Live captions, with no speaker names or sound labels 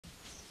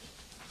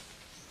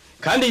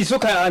kandi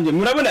isuka yanje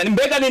murabona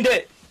mbega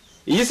ninde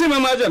iyi sima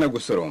mwajana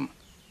gusoroma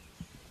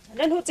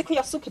ntuzi ko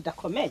yasuka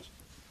idakomeye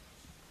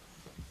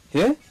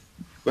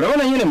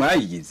urabona nyine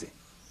mwayigize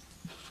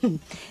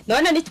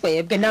none ni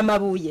twebwe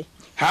n'amabuye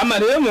hama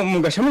rero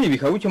mugashamuye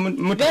ibikabucyo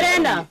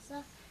Berena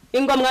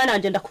ingo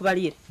mwananje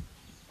ndakubarire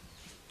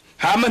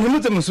hama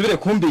ntimuze musubire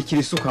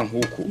kumbikira isuka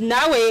nkuko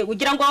nawe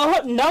ugira ngo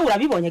nawe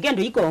urabibonye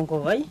genda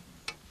uyigongoye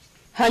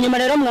hanyuma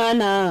rero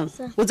mwana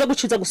uza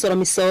gucuza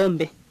gusoroma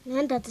isombe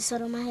nenda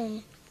zisoroma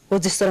hehe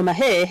uzisoroma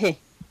hehe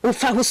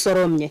upfa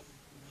husoromye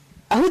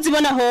aho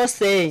uzibona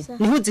hose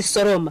niho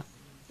uzisoroma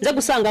nza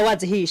gusanga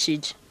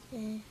wazihishije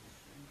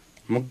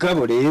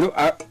mugabo rero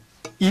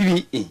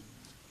ibi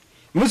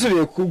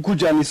musubiye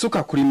kujana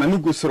isuka kurima no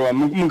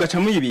gusoroma mugaca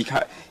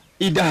muyibika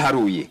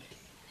idaharuye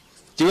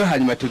jiwe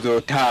hanyuma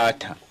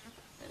tuzotata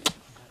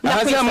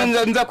Nahasa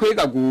nza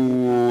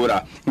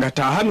kwegagura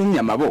ngataha numya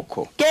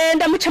amaboko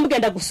genda muce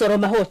mugenda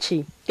gusoroma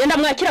hoci genda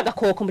mwakira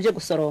agakoko muje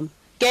gusoroma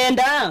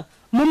genda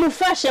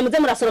mumufashe muze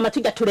murasoroma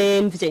tujya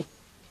turemvye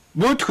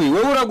butwi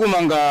wowe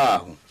uraguma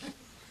ngaho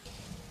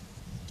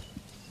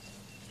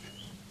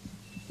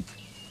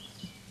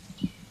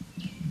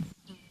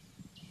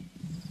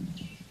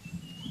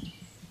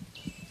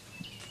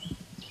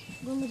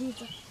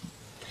Gomuriza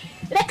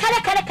reka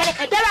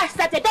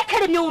ndabasate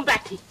dekere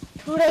imyumbati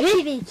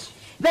turekibiki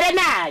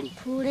Berenari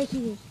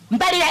turekibiki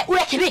mbarira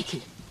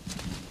urekibiki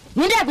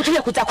ninde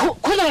yagutumye kuza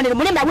kunonera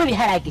umurima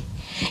w'ibiharage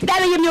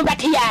ndabiye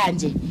imyumbati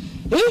yanje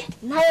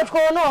nayo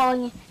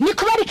twononye ni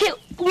kubariki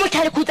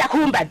umutari kuza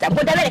kumbaza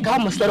ngo ndabereka aho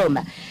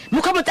musoroma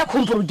muko muza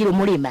kumva urugira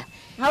umurima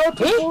naho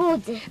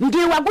turuze ndi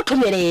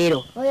wagutumye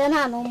rero oya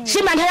nta numwe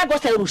shima ntara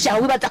gose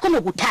urushaho wibaza ko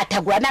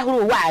nugutatagura naho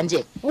uri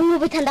wanje ubu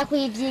bitanda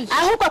kwivyiki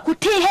ahubwo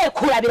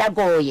kutihekura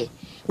biragoye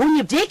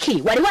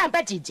unyivyiki wari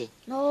wambajije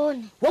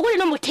none wowe uri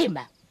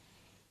n'umutima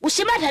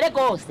ushima ntare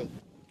gose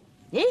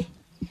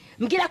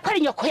mbwira ko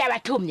ari nyoko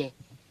yabatumye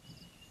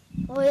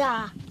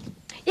oya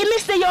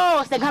imisi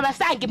yose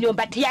nkabasanga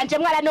imyumbati yanje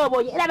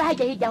mwaranobonye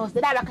rabahajya hirya hose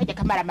rabakajya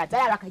kamaramaza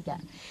rabakajya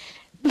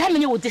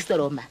ntamenye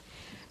uzisoroma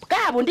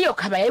bwa bundi yo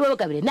kabaye wewe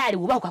gabire nari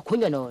wubahuka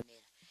kunyononera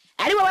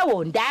ari wowe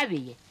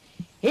wondabiye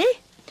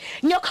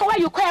nyoko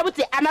wayo uko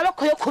yabuze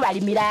amaboko yo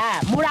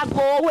kubarimira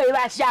muragowe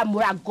basha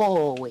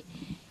muragowe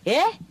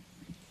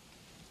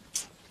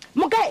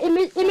muga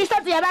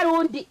imisozi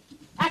y'abarundi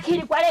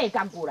akirirwa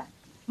regagura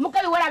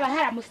mugabe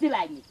warabahara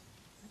musibanye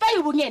bayo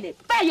ubunyene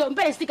bayo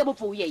mbere siga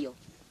muvuyeyo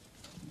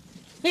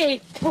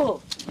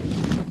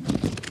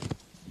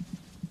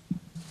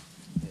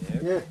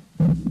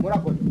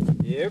Murakoze.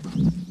 Yego.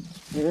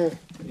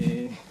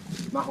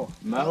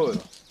 Mahoro.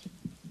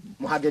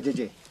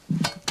 Muhagejeje.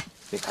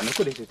 Reka no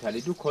kuri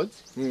tutari dukoze.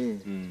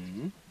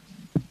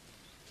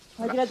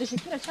 Wagira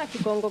dushikira cha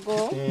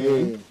kigongogo.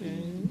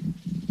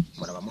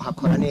 Muraba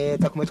muhakora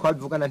neza kumwe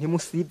twabivugana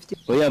ntimusivye.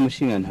 Oya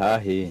mushinga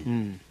ntahe.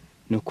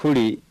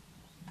 Nukuri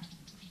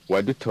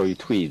wadutoye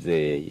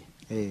twizeye.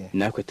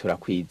 Nakwe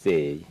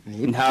turakwizeye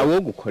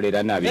ntawo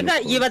gukorera nabi rega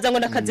yibaza ngo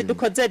nakazi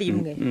dukoze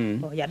rimwe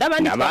oya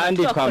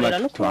nabandi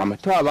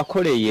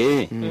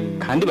twabakoreye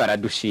kandi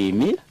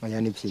baradushimira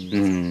oya ni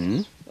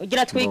byiza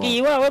ugira twigiye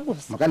iwawe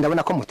gusa muga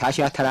ndabona ko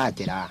mutashi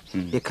hataragera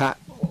reka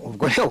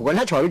ubwo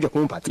ntacyo waruje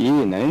kumpata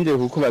nanje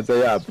kukubaza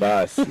ya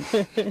basi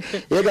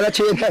yega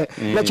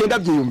naciye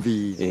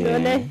ndabyiyumviye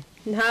none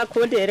nta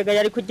kundi rega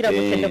yari kugira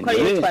gutende ko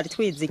ari twari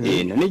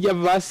twizigiye none jya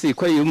basi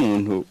ko iyo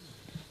umuntu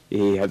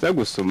haza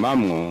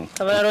gusumamwo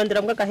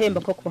abaronderamwe agahemba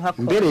ko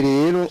kuhakora mbere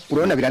rero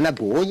urabona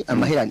biranagoye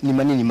amahera ni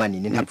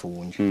manini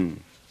ntapfunje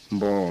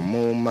mbo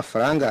mu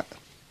mafaranga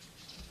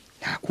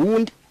nta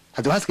kundi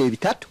hazo hasigaye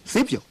bitatu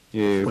sibyo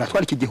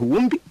uratwara iki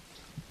gihumbi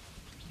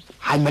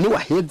hanyuma ni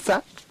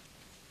waheza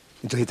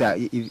nzoheza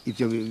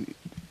ivyo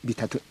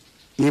bitatu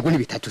yego ni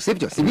bitatu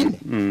sibyo sibine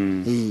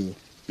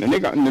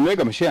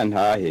nonega mushiya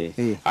ntahe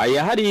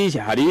aya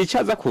hari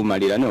icaza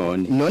kumarira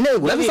none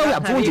uraza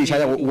yavunjisha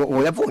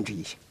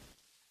yavunjisha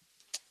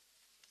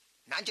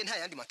nanje nta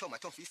yandi mato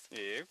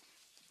mfise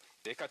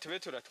reka tube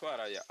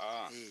turatwara ya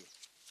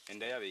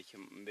enda yabike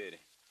mbere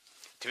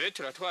tube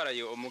turatwara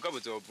yo umugabo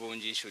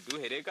uzovunjisha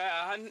uduherega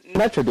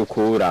naco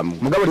dukuramo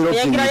mugabo rero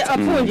yagira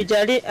apfunjije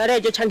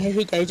areje canke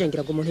hirya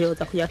yejengira ngo umuntu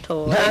yoza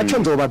kuyatora ntaco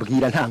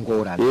nzobabwira nta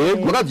ngorane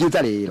mugabo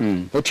vyiza rero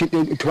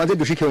tubanze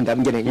dushikeho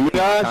ndabingene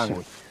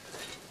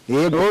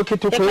yego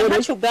kitukore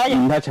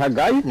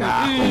ntacagaye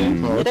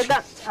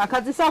rega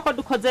akazi sako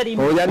dukoze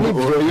rimwe oya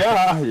nivyo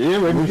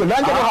yewe nivyo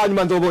nanje no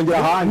hanyuma nzobongera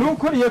ahantu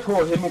nuko iyo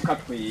twohemuka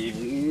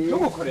twibi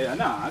tugukorera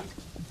nabi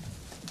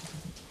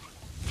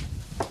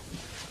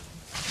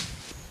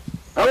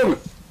awe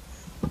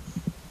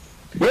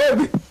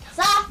wewe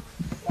sa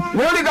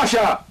niwe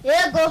gasha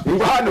yego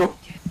ngo hano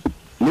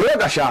niwe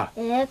gasha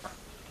yego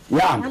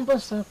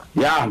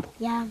yambo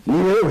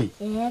ni wewe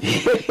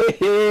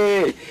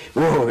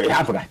oh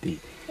yambo gati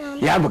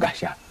yambo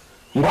gasha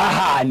ngo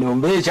hano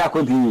mbeje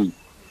ko ndi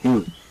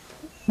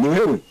ni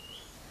wewe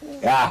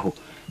yaho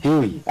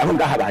abo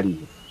ngaha bari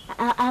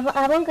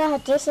abo ngaha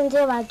tese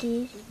nje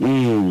bagiye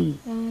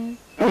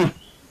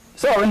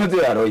so wowe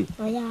ntuziyaroye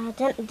oya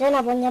je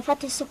nabonye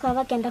afata isuka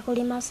bagenda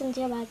kurima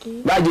sinje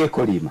bagiye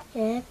kurima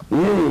yego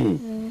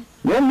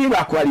none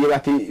nibakwariye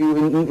bati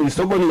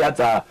isogo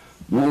niyaza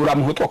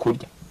uramuhutwa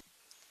kurya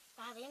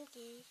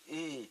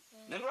babimbwiye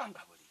none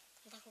urangaburira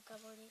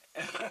ndakugaburira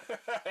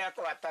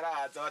yako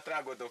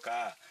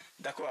bataragodoka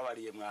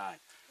ndakubabariye mwana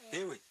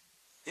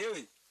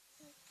ewe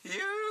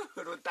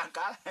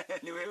rutaka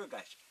ni wewe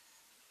gasha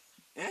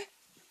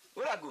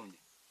uragumye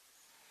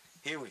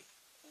ewe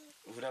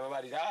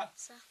urababarira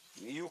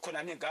yuko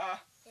nanye ngaha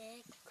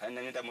kandi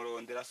nanye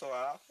ndamurondera so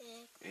wawe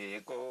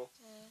yego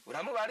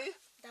uramubarira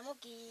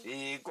ndamubwiye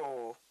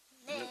yego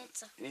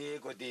neza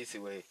yego disi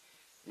we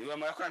niba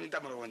marakora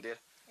ndamurondera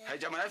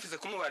haje amarafize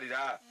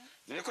kumubarira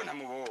none ko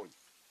ntamubonye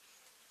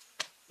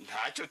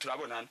ntacyo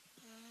turabonana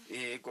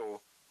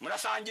yego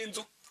murasanga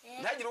inzu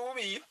ntagira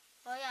ububiba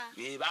oya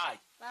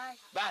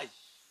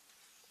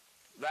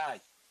bye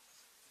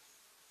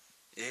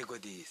yego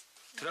disi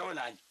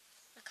turabonanye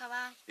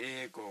akabaye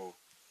yego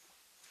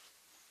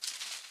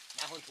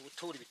naho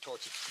ntutura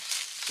ibitoki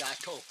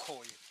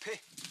byatokoye pe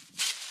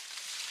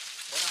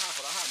ora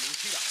hahora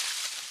haminjira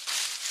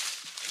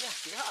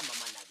yakire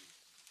hamama nabi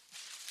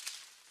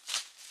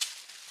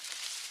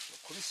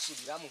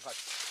kubisubiramo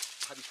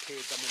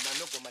nkabiteza mu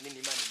manogo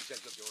manini manini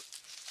ibyo byose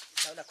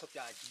ndabona ko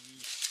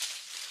byagiye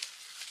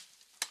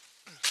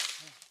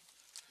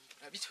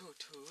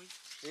abitotoye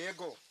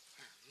yego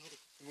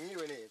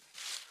mwiriwe neza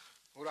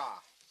ura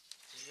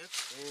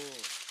yego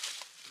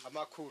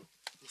amakuru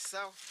ni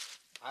sawa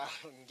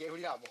nge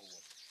uri amuhu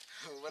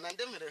ubona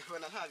ndemerewe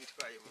ubona nta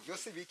bitwaye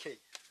byose bike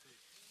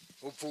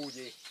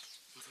uvuye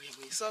mvuye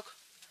mu isoko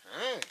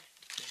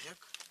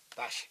yego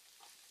bashe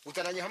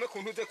uzananye hamwe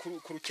kuntuze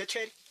ku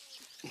rukeceri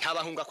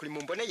ntabahunga kuri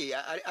mumboneye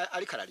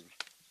ari kararima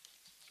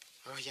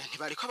oya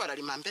ntibariko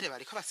bararima mbere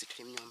bariko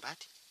basitura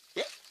imyumbati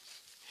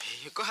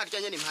yego harya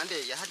nyene impande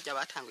ya harya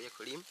batanguye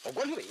kurima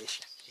ubwo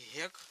ntubesha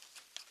yego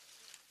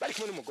bari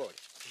kumwe n'umugore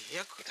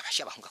yego reka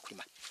bashe abahunga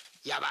kurima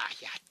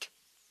yabaye ate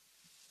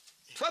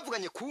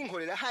twavuganye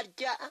kunkorera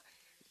harya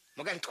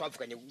mugani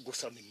twavuganye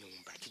gusoma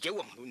imyumbati jewe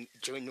uwo muntu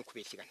jewe no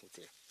kubeshya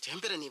ntuzera je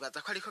mbere nibaza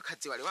ko ariko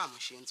kazi wari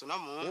wamushinze no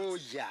mu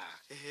oya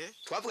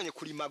twavuganye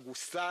kurima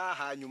gusa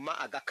hanyuma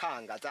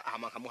agakangaza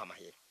ahama nkamuha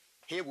amahera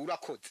hebe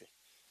urakoze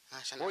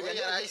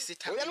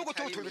oya nuko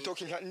tutu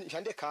bitoki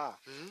ntandeka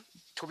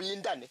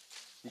tubindane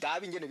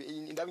ndabi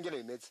ingene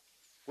bimeze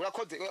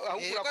urakoze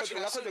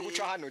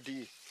guca hano di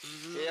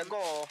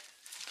yego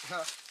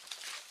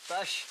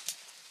bash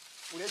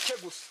ureke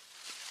gusa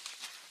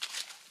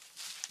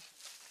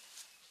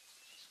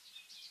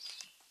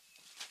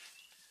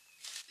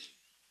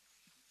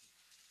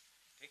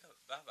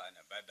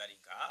babana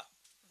baringa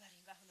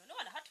none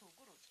wana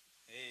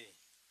hatuguruye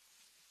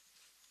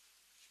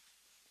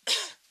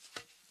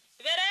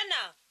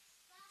Verena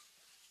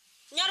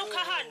nyaruka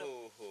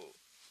hano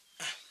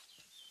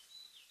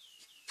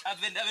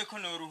ave ndabe ko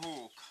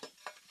noruhuka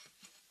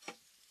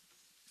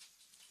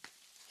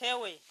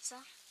hewe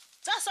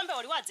zasombe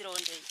wari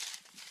wazirondeye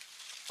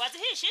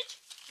wazihishije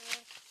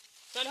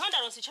noneho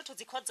ndaronse ico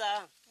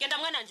tuzikoza genda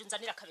mwana nje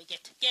unzanira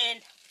kabegete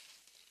genda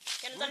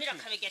unzanira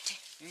kabegete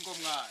ingo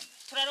mwana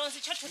turaronse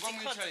ico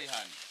tuzikoza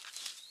hano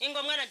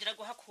ingo mwana ndira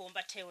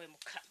guhakumba tewe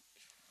muka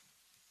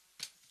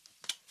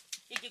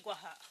igigwa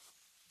ha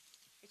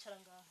icara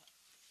ngaha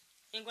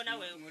ingo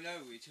nawe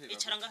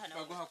icara ngaha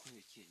nawe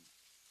baguhakuhekenya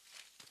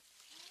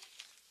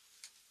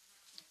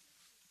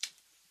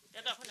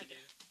yaga kona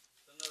gera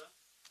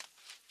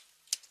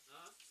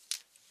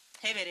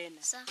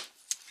Verena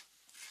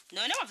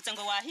none wavuze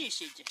ngo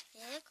wahishije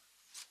yego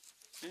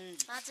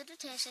baze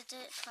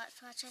dutesheje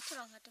twace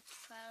turonka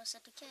twarose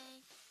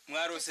dukeya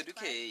mwarose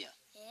dukeya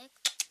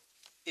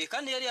yego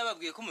kandi yari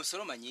yababwiye ko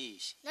musoroma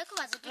nyinshi nako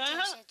baze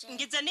dutesheje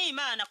ngize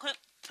n'Imana ko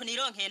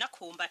tunironkeye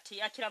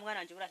nakumbati akira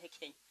mwaranje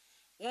burahekenya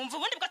wumva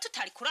ubundi bwa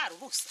tutari kurara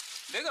ubusa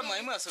mbega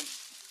mwaye mwasoma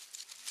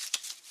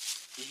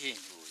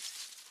ihenduye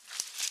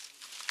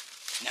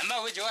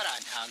namawe je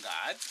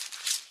warantangaza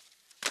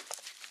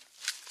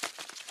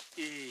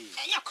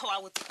nyako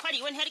wawe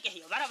twariwe nterige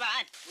hiyo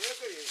barabana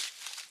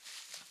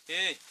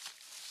yego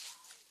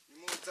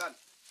nimuzana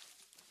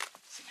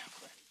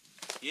sinakora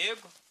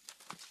yego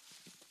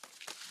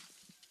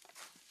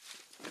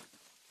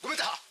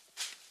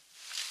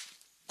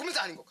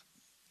gumiza ngoka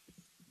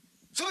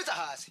subiza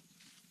hasi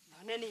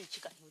none ni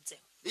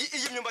ikigantuzeho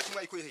iyi myumbati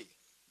mwayikuye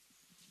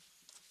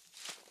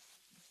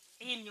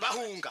hehe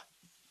bahunga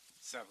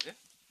sabwe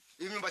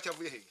iyi myumbati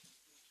yavuye hehe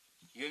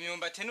iyo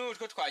myumbati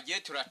n'utwo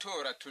twagiye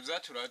turatora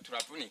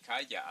turavunika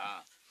ajya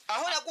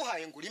aho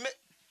naguhaye ngurime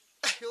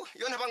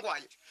yo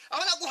ntabangwaye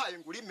aho naguhaye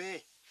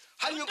ngurime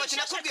hari myumbati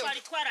nakubwiye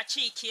twari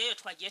twaracikiyeyo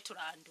twagiye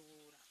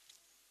turandura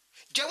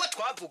jewe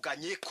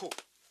twavuganye ko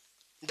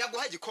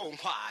ndaguha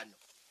igikonkwano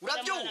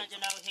urabyumva nanje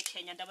nawe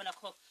hekenya ndabona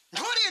ko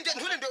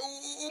nturinde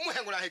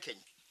umuhengura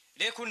hekenya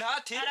reka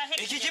untati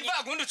iki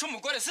kivagundi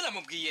c'umugore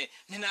sinamubwiye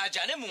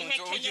ninajane mu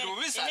nzu ugira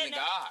ubisane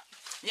ngaha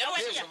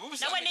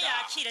nawe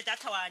niyakire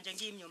data wanje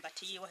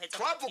ngimyumbati yiwe heza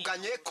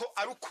twavuganye ko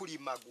ari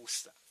ukurima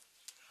gusa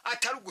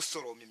atari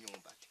ugusoroma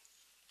imyumbati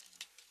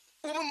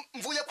ubu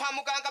mvuye kwa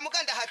muganga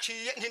muganda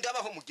haciye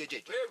ntindabaho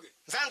mugejeje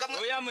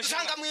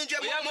nsanga mwinjiye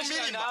mu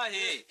mirima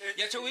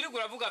yaco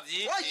wirigura avuga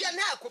vyinshi oya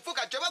nta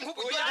kuvuga jewe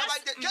nk'uburyo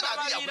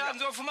n'abajya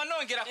nzofuma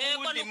nongera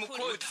kuwundi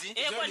mukozi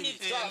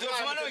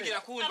nzofuma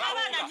nongera kuwundi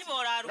abana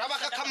ntiborara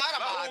rabaka kamara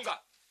bahunga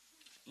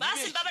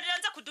basi mbabarira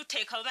nza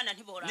kuduteka abana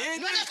ntiborara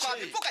none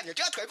twabivuganye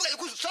jewe twabivuganye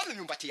ko usoma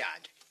imyumbati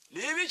yanje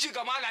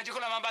nibikiga mwana nje ko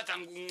namambata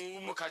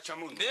umukaca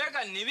mu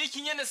mbega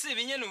nibiki nyene si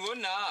ibinyene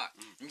ubona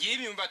ngiye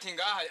imyumbati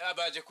ngaha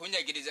abaje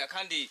kunyagiriza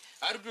kandi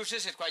ari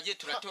udusheshe twagiye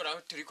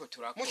turatoraho turiko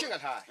turakora mushinga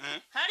ntahe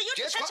hari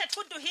udusheshe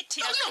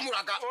twuduhitira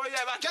muraga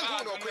oya bantu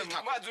nkuno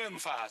kwenta mwazwe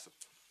mufaso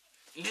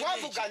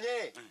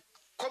twavuganye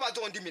ko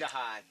bazondimira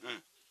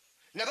hantu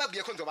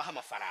nababwiye ko nzobaha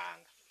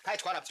amafaranga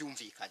kandi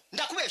twaravyumvikanye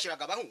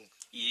ndakubesheraga abahunga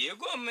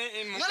yego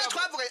none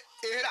twavuga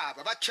eheraba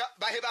baca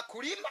baheba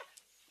kurima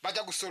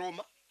baja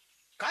gusoroma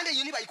kandi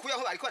iyo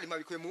nibayikuyeho bariko barima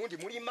bikuye mu wundi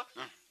murima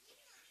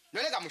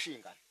none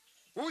gamushingana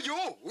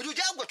uyu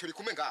jagwa turi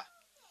kumwe ngaha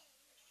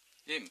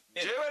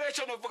jewe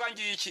reco novuga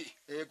ngiki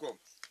yego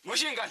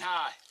mushinga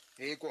ntahe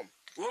yego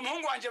uwo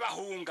muhungu wanje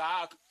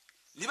bahunga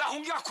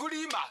ntibahungira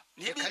kurima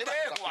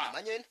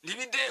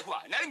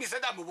ntibidehwa nari mise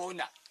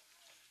ndamubona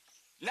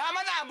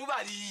nama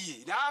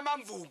namubariye nama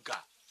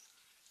mvuga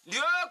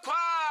niwe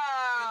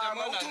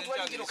kwa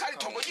ututwa ngiro kandi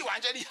tongo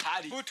ry'iwanje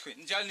rihari butwe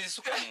njanira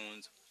isuka mu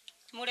nzu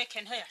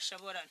mureke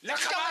ntayashoborana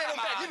nakamara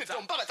mba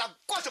n'ibitombaba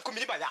kose ku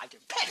mirima yanjye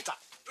pereza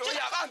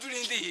oya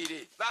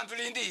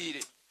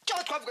banzurindire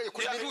cyo twavugaye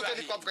kuri miruze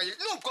ni twavugaye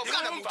nubwo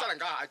bwana mutara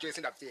ngaha aje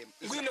sindavyema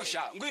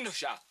ngwino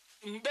sha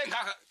mbe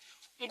nkaka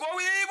ngo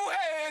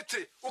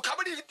wibuhetse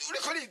ukaburi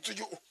uriko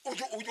rizuju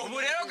ubu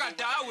rero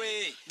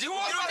gadawe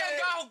ndiworuke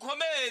ngaho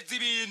ukomeza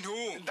ibintu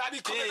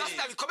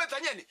ndabikomeza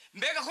nyene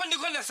mbega ko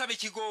ndiko ndasaba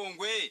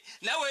ikigongwe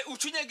nawe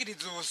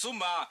ucunyagiriza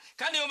ubusuma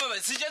kandi yo mama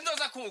sije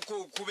nzoza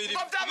kubiri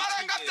ngo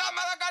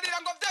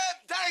vyamaragarira ngo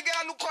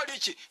vyaregera nukora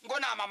iki ngo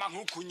na mama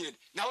nkuku nyene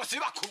naho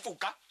siba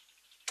kuvuga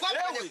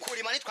twavuganye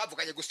kurima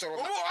ntitwavuganye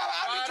gusoroma ubu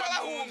abandi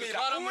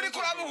turabahumira uri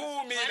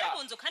kuramuhumira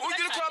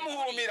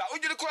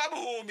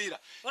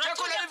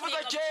cyako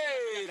nabivuze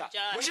kera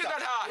mushinga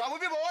nta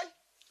urabibonye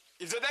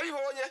ivyo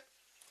ndabibonye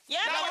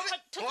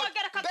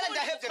tuzogera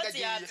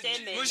kakuzi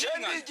yavyemeye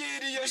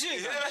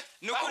mushinga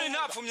nukuri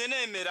ntapfumye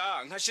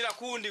nemera nkashira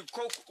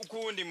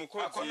kundi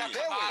mukozi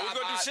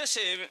ubwo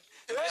dusheshe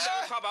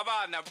ko aba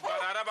bana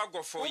barara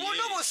bagofoye ubu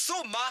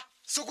n'ubusuma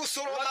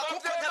sugusoroma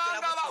kuko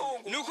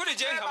ntabwo nukuri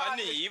je nkaba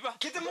niba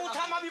kizi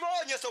mutama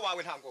bibonye so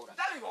wawe ntangora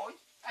ndabibonye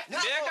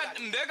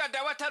mbega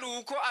dawe atari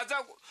uko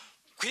aza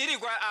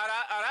kwirirwa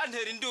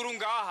arantera induru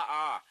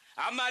ngaha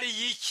amari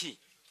yiki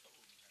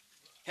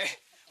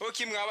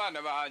okimwe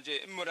abana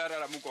banje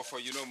murarara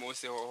mugofoye uno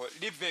munsi hoho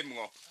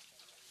rivemwo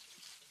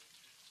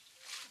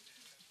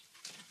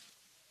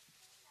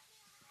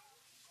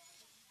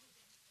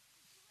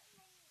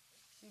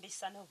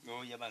mbisa no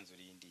oya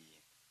banzurindiye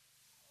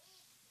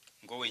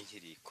ngo we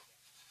nkiriko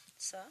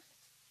sa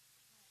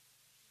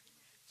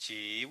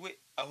ciwe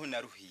aho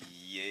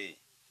naruhiye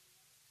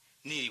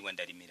niriwe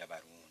ndarimira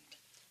abarundi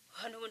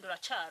hano ubundi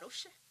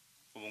uracarushe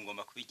ubu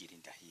ngomba kubigira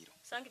indahiro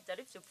sanga ibyo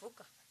ari byo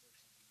uvuga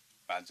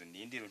banzu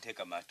nindira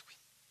untega amatwi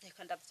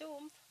reka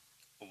ndabyumva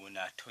ubu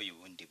natoye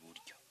ubundi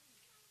buryo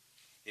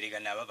erega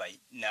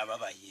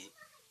nababaye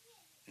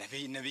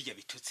nabijya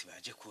bitutsi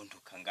baje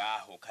kuntuka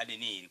ngaho kandi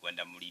nirirwa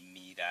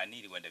ndamurimira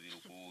nirirwa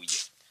ndabiruguye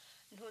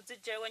ntuzi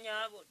jewe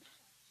nyabona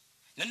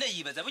none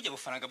yibaza burya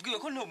bufaranga bwiwe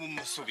ko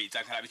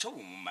ntobumusubiza nkaraba ico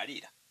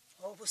bumumarira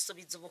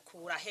ubusubiza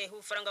ubukura hehe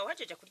ubufaranga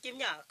wajeje kurya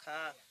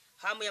imyaka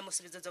hamu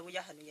yamusubiza zo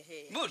buyahanuye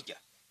hehe burya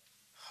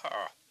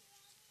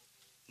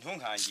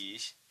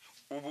ntunkangishe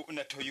ubu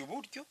natoye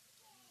uburyo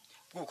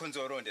bwuko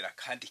nzorondera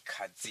kandi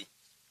kazi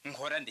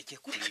nkora ndeke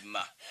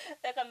kurima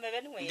reka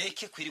mbebe ntwe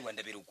ndeke kwiriwa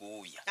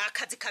ndabiruguya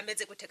akazi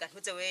kameze gutega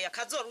ntuze we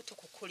akazoruta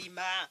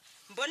kukurima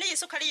mbone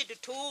yisuka ari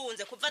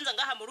yidutunze kuvanza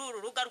ngaha muri uru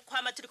ruga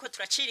rukwama turiko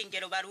turacira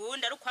ingero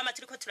barundi rukwama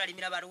turiko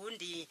turarimira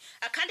barundi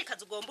akandi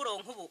kazi ugomba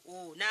uronka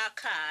ubu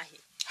nakahe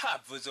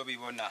havuzo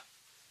bibona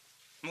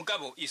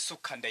mugabo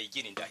isuka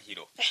ndayigira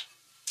indahiro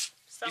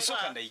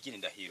isuka ndayigira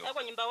indahiro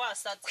ntabwo nyimba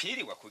wasatse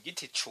kwiriwa ku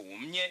giti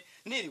cumye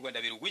nirirwa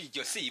ndabiruguye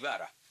iryo si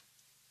ibara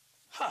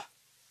ha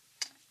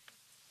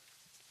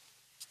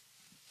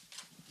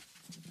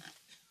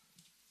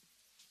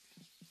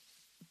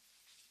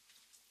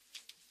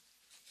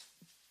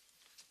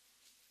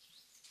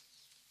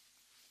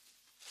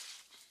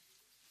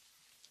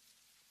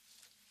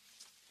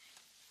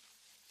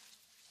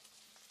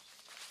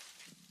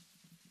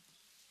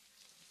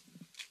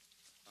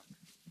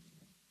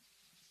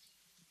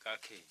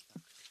kake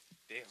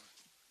deho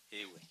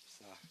ewe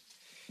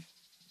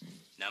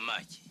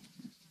namaki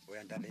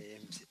oya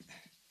ndaremvye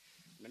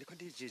nariko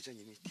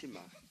ndijijanye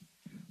imitima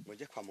ngo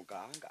nje kwa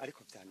muganga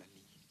ariko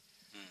byananiye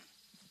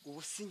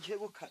ubu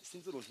sinkebuka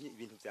sinzi uruntu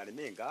ibintu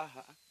byaremeye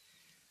ngaha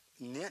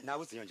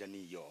nawe uzinyonja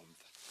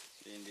niyomva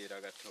indira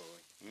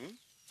gatoya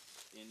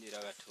indira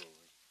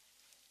gatoya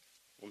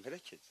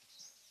umperekeze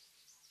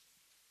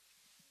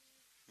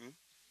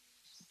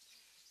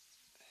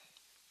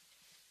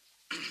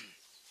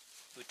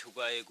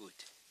utugwaye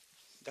gute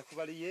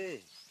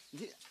ndakubariye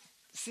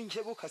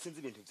sinkebuka sinzi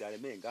ibintu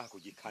byaremeye ngaha ku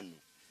gikanu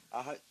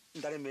aha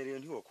ndaremereye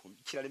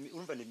ntiwokumva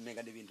urumva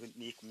nimenga n'ibintu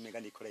nimenga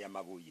nikoreye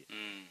amabuye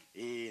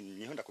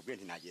niho ndakubwiye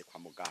nti nagiye kwa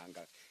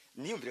muganga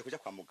niyumvire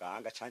kuja kwa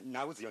muganga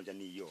nawe uziyonja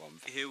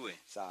niyomva hewe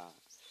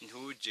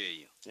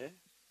ntujeyo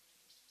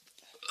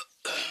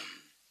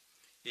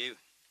ewe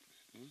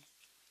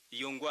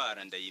iyo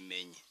ngwara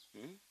ndayimenye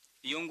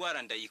iyo ngwara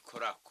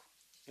ndayikorako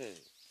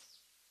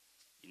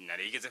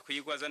narigeze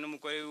kuyigwaza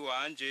n'umugore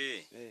wanje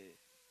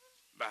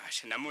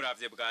bashe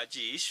namuravye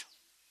bwajisho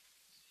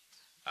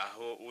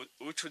aho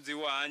ucuzi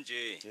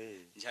wanje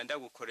nja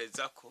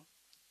ndagukorezako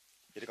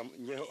yereka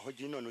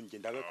hoji none nge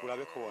ndabe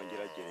kurabe ko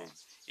wongera gereza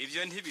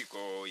ivyo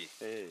ntibigoye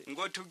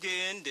ngo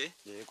tugende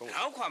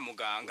naho kwa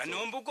muganga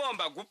nomba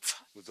ugomba gupfa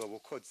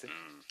uzobukoze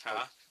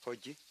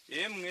hoji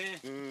emwe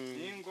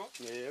ningo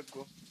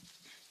yego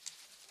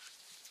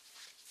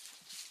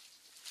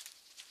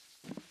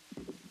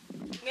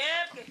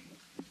mwebwe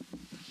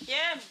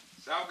yemwe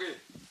sabwe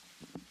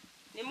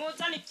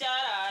nimuzane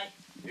ivyaraye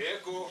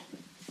yego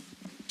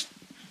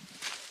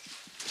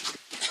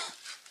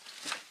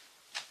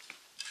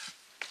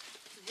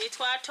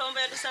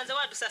ntitwatomboye dusanze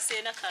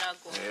wadusasiye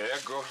n'akarago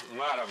yego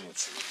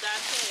mwaramutse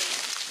bwakeye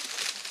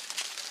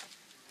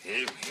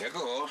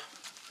yego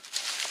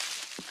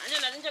anje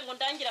narinje ngo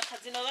ndangira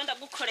akazi noba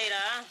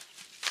ndagukorera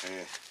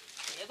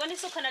yego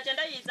n'isuka naje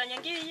ndayizanye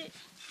ngiyi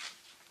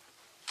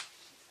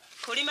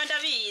kurima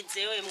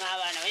ndabize we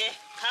mwabana we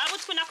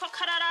kabutwi nako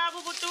kararaba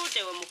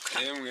ubudude we muka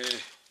yemwe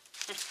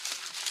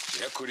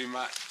ya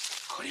kurima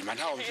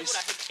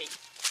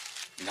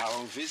ntaho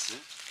mvise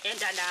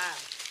enda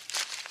nawe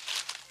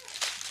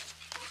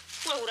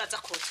we uraza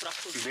kotura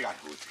kuzi mbega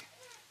ntute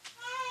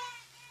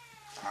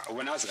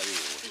ubu nazira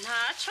biwowe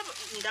ntaco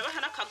ndabaha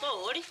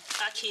n'akagori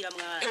akira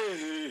mwana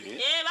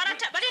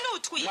bari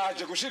n'utwi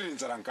naje gushirira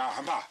inzara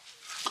ngaha mba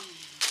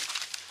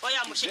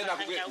oya mushinga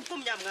kanya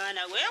ugumya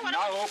mwana we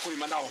naho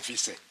kurima naho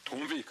mvise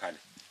twumvikane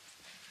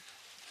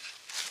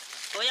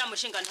oya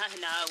mushinga ntahe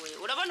nawe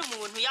urabona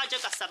umuntu yaje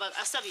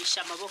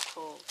asabisha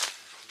amaboko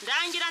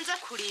ndangira nza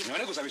kurima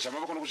none gusabisha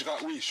amaboko no gushika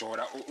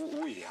wishora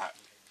uwiha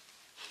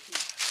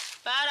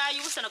baraye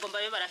ubusa nagomba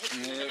be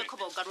barahekeye ko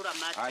bogarura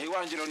amata ahi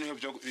wangiro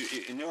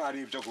niho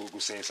hari ibyo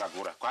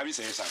gusesagura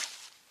kwabisesaga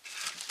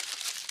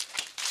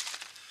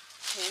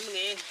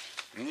emwe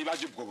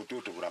nibaje ubwo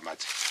bututu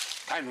buramaze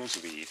kandi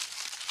ntusubire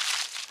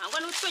angwa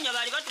n'utwenya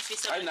bari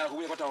badufise kandi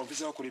nakubwiye ko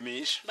atawumvise ho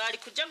kurimisha bari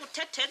kuja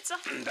guteteza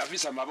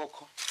ndavise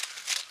amaboko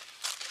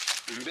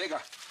mbega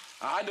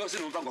ahandi hose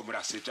numva ngo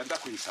murasija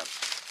ndakwisaba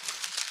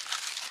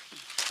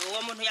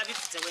uwo muntu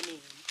yabivuze we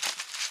nini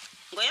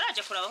ngo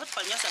yaraje kuraba aho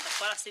twanyasaga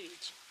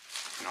twarasibije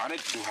none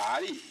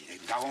duhari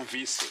ndaho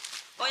mvise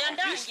oya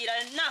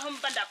ndangira naho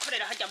mba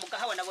ndakorera hajya mu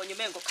gahawa nabonye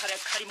umengo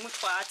karimwe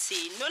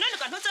twatsi none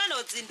nika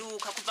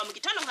ntuzanozinduka kuva mu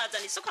gitondo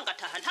nkazana isuka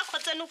ngataha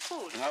ntakoze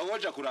n'ukuri nkaho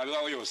woja kuraba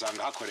iwawe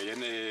yosanga hakoreye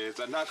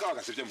neza ntakawa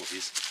gasivye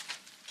muvise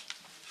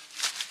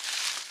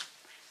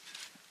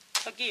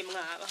hogi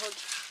mwaba hogi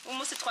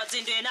umusi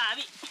twazinduye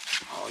nabi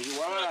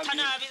oyiwara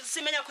nabi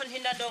simenya ko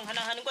ntinda ndonka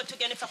nahani ngo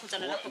tugene pfa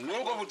kuzana nako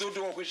nuko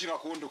bududu wo kwishika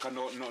kunduka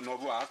no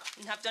bwaka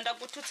ntavyo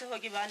ndagututse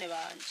hogi bane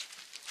banje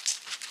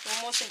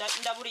umunsi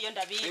ndaburiyo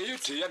ndabiye iyo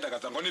utiye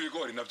ndagaza ngo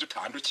n'ibigori navyo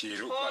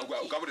utandukira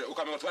ugabure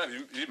ukamenya twara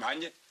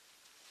bimanye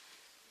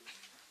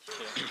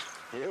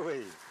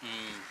yewe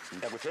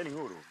ndagutera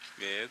inkuru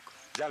yego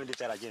byabindi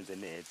cyaragenze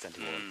neza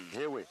ndibona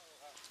yewe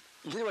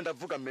ndiriwe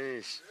ndavuga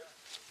menshi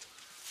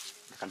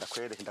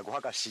ndakwereke ndaguha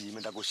agashime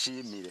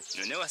ndagushimire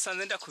none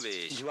wasanze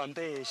ndakubesha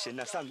ntiwambeshe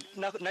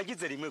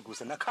nagize rimwe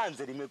gusa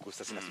nakanze rimwe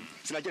gusa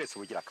sinageretse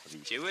ubugira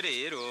kabiri jewe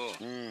rero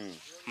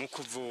mu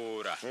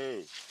kuvura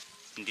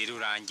ndi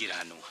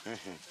rurangiranwa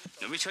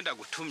nubu ico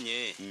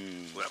ndagutumye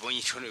urabonye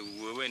ico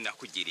wewe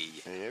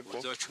nakugiriye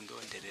uzoca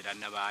undonderera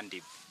n'abandi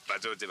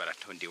bazoze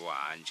baratonda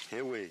iwanje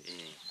hewe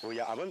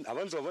oya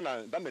abo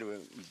nzobona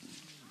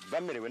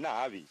bamerewe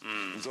nabi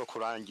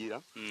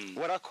nzokurangira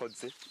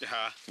warakoze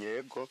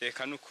yego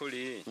reka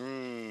nukuri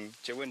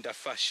jewe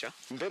ndafasha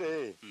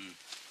mbere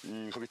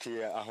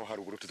nkubitiye aho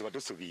haruguru tuzoba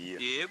dusubira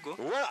yego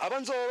aba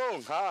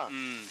nzoronka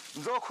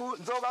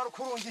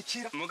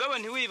nzobakurungikira mugabo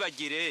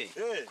ntiwibagire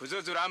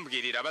kuzoza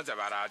urambwirira baza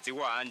barazi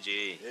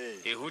wanje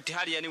ehuti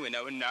hariya niwe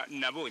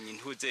nabonye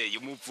intuzeye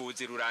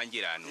umuvuzi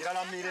rurangirano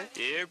iraramire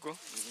yego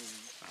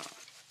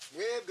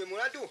mwebwe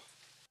muraduha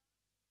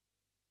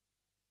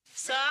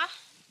sa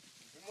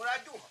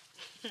muraduha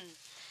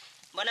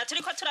mbona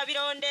turiko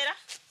turabirondera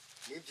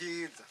ni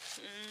byiza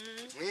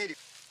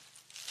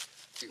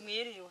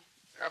mwiriwe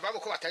ababo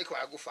ko batariko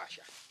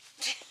baragufasha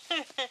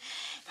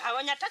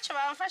babonye ataco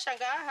bamfasha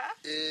ngaha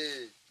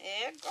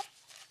yego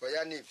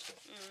oya nivyo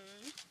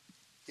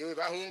yewe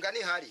bahunga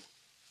ni hari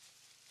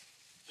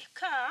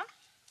eka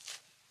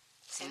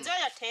sinzi oyo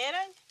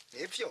yateranye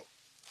nivyo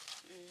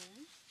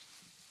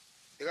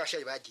ega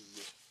shayi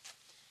bagiye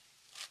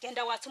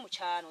genda watse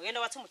umucano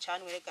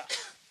wega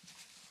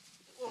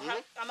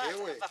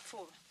amazi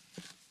bapfura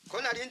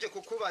ko narinje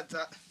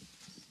kukubaza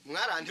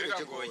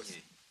mwarandurije gose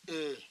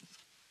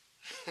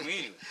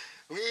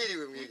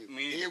mwiriwe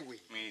mwiriwe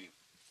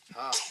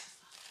ha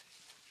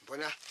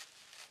mbona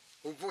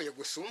uvuye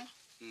gusuma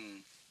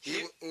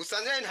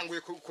usanze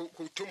ntanguye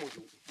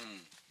kutumuyu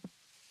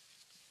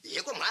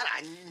yego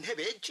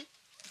mwarantebeje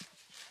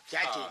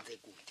byagenze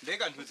gute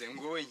mbega ntuze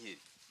ngo wowe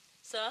nkiri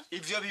sa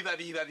ivyo biba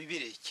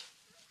bibireke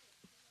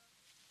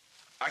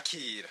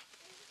akira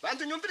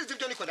bantu nyumviriza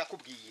ibyo niko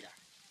ndakubwira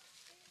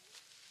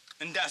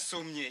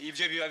ndasomye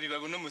ivyo biba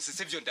no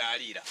musese byo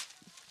ndarira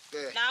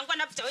nangwa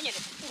navyo nyene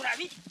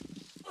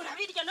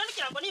urabirya none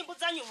kugira ngo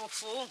nimbuzanye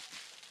umufungo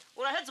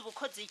uraheza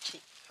ubukozi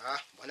iki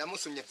mbona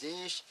musumye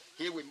byinshi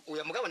yewe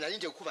uya mugabo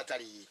narinje kukubaza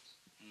rero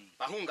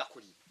bahunga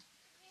kuri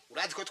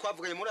urazi ko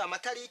twavuganye muri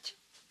amatariki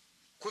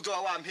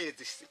kuzoba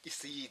wampeze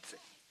isiyize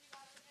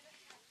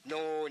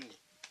none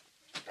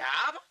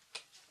raba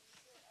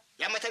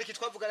ya matariki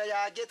twavugana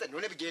yageze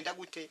none bigenda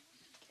gute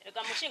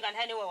rega mushinga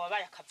ntane we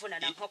wabaye akavuna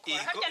na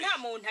nkokora harya nta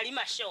muntu ari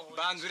mashoro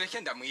banzu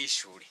reke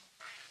ndamwishure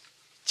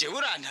je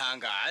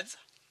urantangaza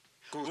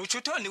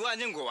ucutoni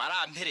wanye ngo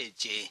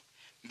warampereje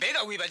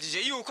mbega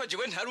wibajije yuko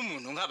jewe ntari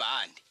umuntu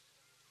nk'abandi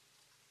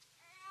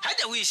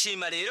hajya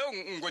wishima rero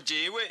ngo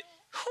jewe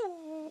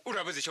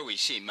urabuze icyo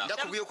wishima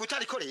ndakubwiye ko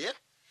utariko rero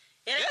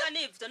erega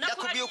nivyo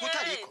ndakubwiye ko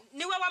utariko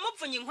niwe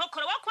wamuvunye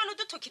inkokora wakwana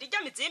udutukira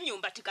ijya mizi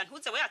y'imyumbati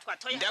gantuze we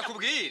yatwatoye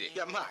ndakubwire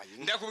yampaye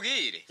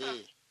ndakubwire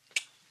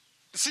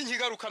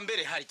sinkigaruka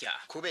mbere harya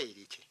kubera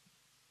iki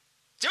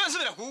jewe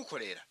nsubira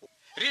kugukorera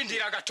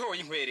rindira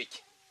gatoyi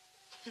nkwereke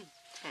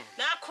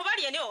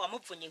nakubariye niwe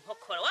wamuvunye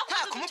inkokora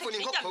wakwana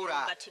udutukira ijya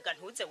myumbati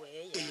gantuze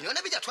weye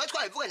none bijya twari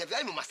twabivuganye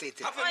byari mu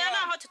masezerano oya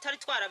naho tutari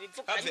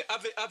twarabivuganye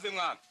ave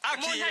mwana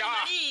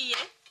akira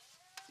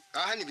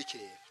aha ni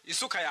bikirero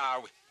isuka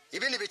yawe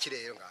ibi ni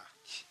bikirero ngaha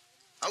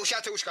aho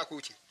ushatse gushika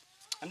kuki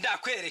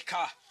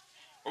ndakwereka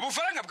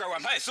ubufaranga bwawe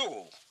wampaye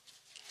so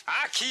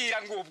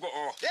akira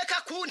ngubwo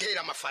reka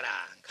kuntera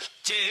amafaranga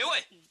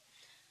jewe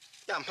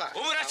yampaye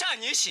ubu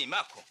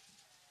uracanyishimako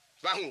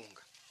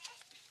bahunga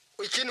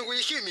ikintu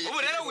wishimiye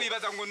ubu rero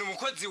wibaza ngo ni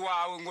umukozi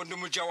wawe ngo ndi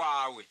umuja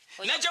wawe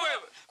najewe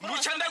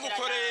buca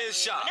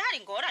ndagukoresha nari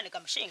ngorane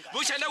gamushinga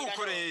buca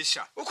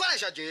ndagukoresha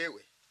ukoresha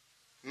jewe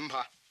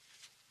impa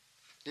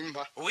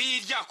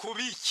wirya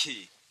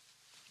kubiki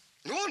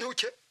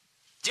ntuntuke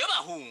je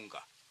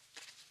bahunga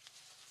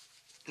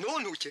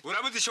ntuntuke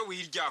urabuze ico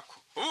wiryako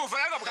ubu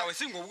faranga bwawe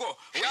singubwo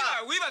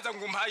wibaza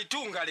ngo mpaye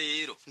itunga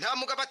rero nta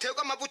mugabo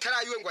aterwa amavuta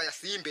arayiwe ngo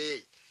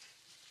ayasimbe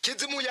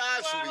kizimu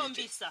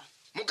yasubije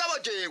mugabo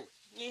jewe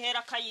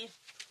nihera kayira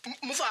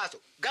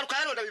mufaso garuka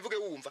hano ndabivuge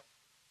wumva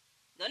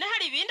none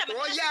hari ibindi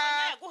amafaranga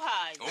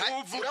yaguhaye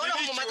urabona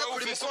ko mumaze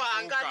kuri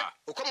mukohangana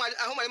uko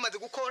aho mwari maze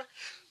gukora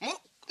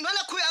none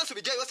ko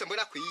yansubije yose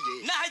mbona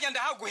kwiye nahajya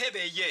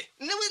ndahaguhebeye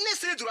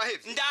nisize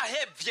urahevye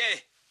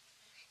ndahevye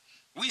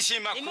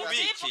wishima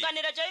kubiki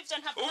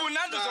ubu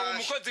nanduze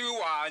umukozi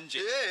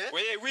wiwanje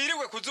we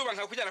wiriwe kuzuba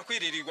nkakujyana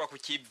kwiririrwa ku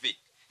kivi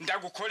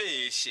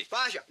ndagukoreshe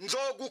basha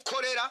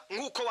nzogukorera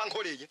nkuko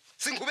wankoreye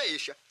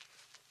sinkubesha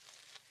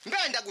mbe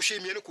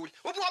ndagushimiye n'ukuri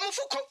ubu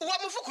uwa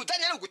mufuko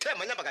uzanye no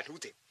gutema nyambaga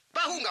ntute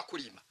bahunga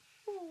kurima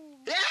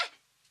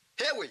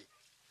hewe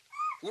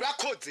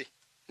urakoze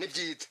ni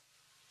byiza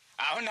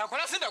aho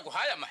ntakora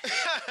sindaguhaye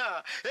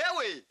amahera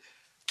hewe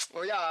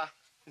oya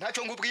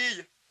ntacyo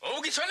ngubwiye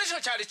ubwo ico nico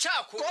cyari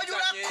cakuzanye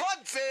oya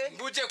urakoze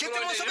mbuje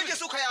kurondera kimusubije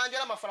isuka yanjye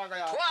n'amafaranga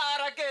yawe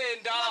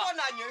twaragenda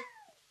nabonanye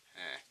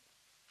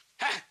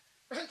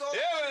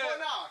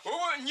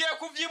ubu ngiye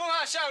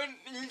kuvyibuhasha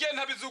nge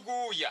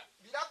ntabizuguya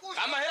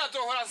amahera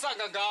azohora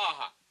nsanga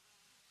ngaha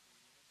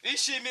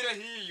ishimire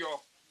hiyo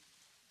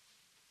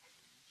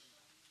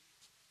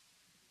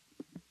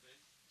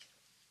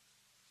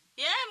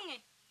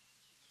yemwe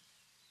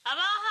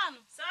abahano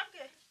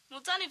sabwe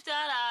muzana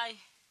ivyaraye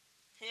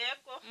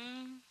yego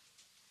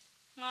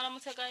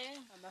mwaramutsegaye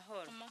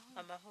amahoro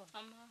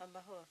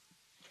amahoro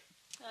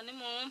ani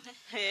mumpe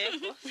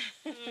yego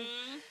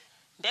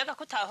mbega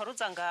ko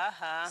utahoruza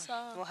ngaha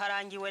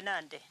muharangiwe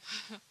nande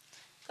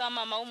ka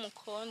mama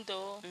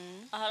w'umukondo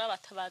ahari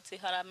abatabazi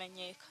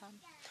haramenyekana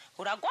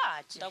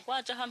uragwaje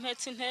ndagwaje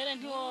hampetse intere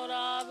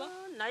ntiworaba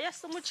na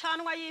Yesu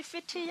umucanwa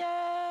yifitiye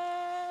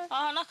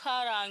aha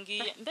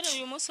nakarangiye mbere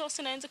uyu munsi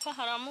wose narinzi ko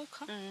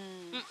haramuka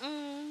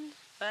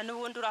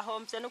n'ubundi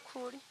urahombye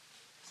n'ukuri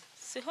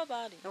siho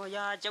bari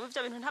oya jewe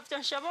ivyo bintu ntavyo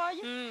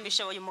nshoboye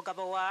bishoboye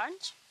umugabo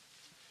wanje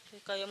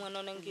reka yemwe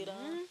none ngira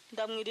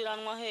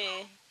ndamwiriranwa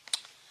hehe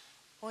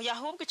oya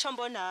ahubwo ico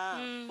mbona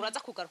uraza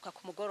kugaruka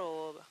ku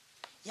mugoroba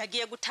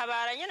yagiye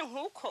gutabara nyene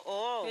nkuko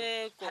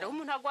hari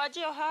umuntu agwaje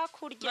yo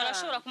hakurya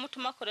barashobora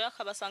kumutuma akorera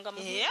akabasanga mu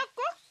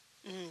yego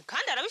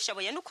kandi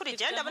arabishoboye n'ukuri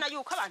je ndabona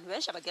yuko abantu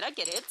benshi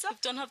abageragereza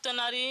ivyo ntavyo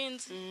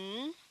narinzi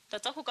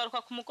ndaza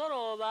kugaruka ku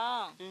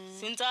mugoroba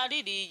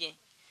sinzaririye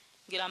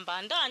ngira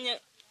mbandanye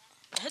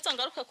aheza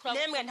ngaruke kura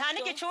nemwe nta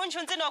n'igicuncu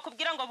nzi no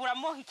kubwira ngo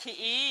buramuha iki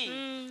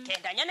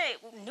tenda nyene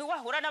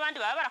niwahura n'abandi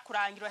baba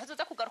barakurangira aheza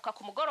uza kugaruka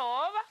ku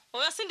mugoroba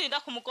oya sindinda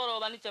ku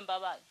mugoroba nije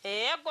mbabaye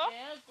yego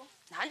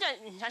nanje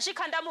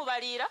ntashika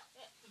ndamubarira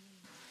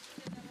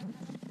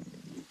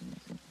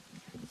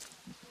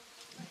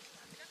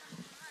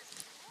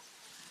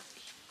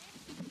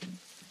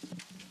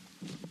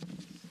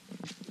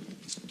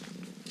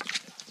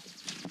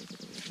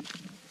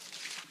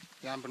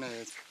Yambo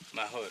neza.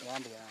 Mahoro.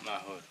 Yambo.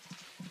 Mahoro.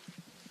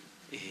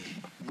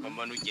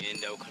 Mama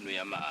nugenda ukanuye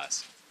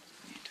amaso.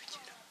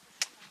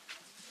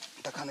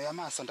 Ndakanuye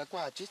amaso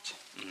ndagwajije.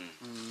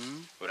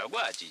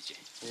 Uragwajije?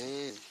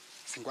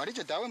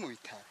 Singwarije dawe mu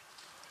bitaro.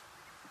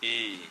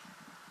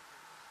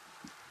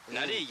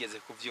 Narigeze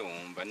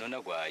kuvyumva none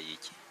agwaye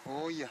iki?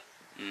 Oya.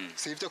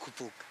 Si ivyo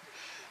kuvuga.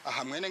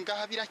 Aha mwene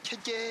ngaha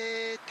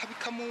birakegeta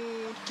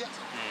bikamurya.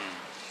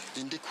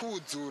 Indi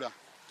kuzura.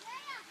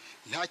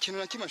 Nta kintu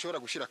na kimwe ashobora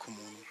gushira ku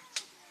muntu.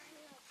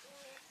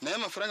 Naye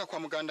amafaranga kwa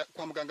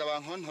muganga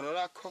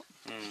bankontororako.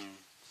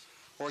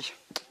 Oya.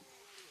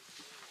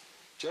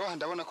 Jewe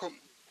ndabona ko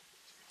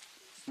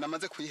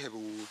namaze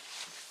kwihebura.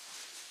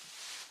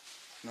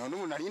 None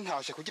ubu nari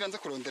ntashe kugira nze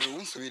kurondera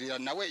unsubirira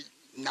nawe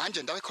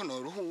nanje ndawe ko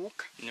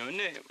noruhuka.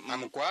 None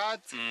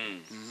amugwaza.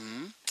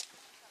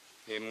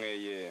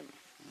 Emwe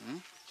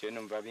je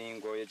numva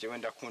bingoye jewe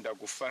ndakunda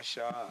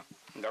gufasha,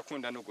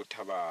 ndakunda no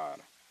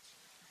gutabara.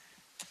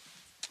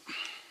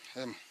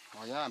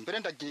 Oya mbere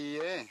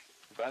ndagiye.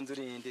 Banza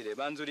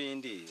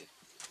urindire.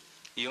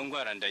 Iyo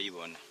ngwara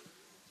ndayibona.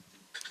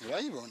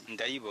 Urayibona?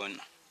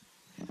 Ndayibona.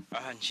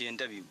 Aha nciye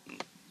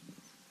ndabibona.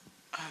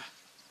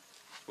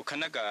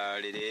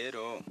 Ukanagare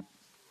rero.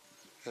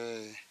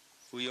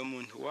 Uyo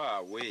muntu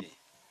wawe.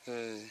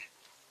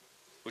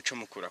 Uco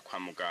mukura kwa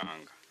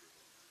muganga.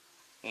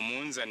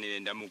 Umunzanire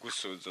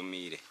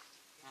ndamugusuzumire.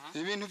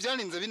 Ibintu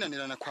byarinze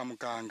binanirana kwa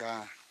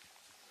muganga.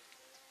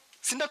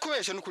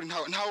 Sindakubesha n'ukuri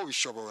ntawo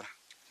bishobora.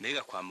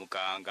 Mbega kwa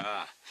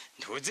muganga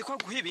ntuzi ko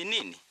guha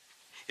ibinini.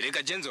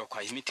 Rega je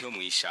nzokwaha imiti yo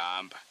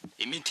mwishamba,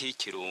 imiti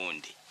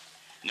y'ikirundi.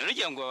 None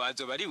ugira ngo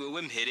bazo bari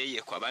wewe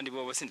mpereye kwa abandi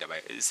bobo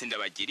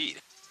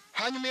sindabagirira.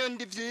 Hanyuma iyo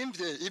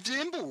ndivyimvye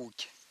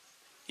ivyimbuke.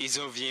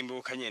 Izo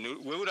vyimbuka nyene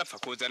wewe urapfa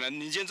kuzana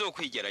nije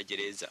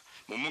nzokwigeragereza.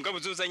 Mu mugabo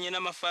uzuzanye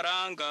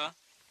n'amafaranga.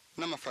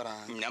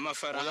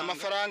 Oya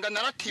amafaranga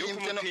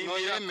naratimvye no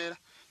yemera.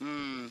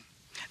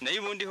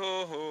 Nayo ubundi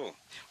hoho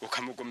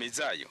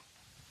ukamugumizayo.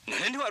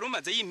 None ntiwari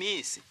umaze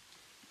y'imisi.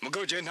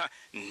 Mugabo je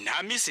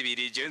nta misi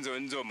ibiri je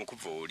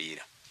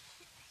nzomukuvurira.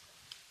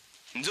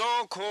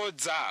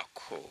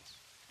 Nzokozako.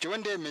 Jewe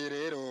ndemeye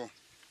rero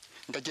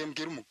ndagiye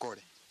mbwira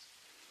umugore.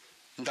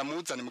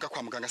 Ndamuzane muga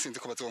kwa muganga sinzi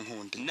ko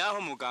bazonkundi.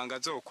 Naho muganga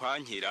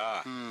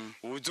azokwankira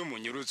uza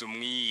umunyuruza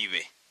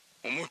umwibe.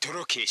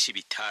 Umutorokesha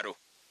ibitaro.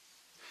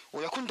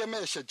 Oya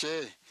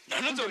kundemesheje.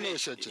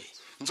 Nzomesheje.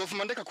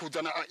 Nzovuma ndeka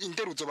kuzana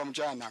inderuzo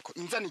bamujanako.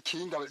 Inzana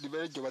ikinga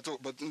riberyo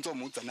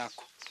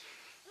nzomuzanako.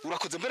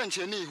 Urakoze mbere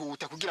ngiye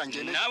nihuta kugira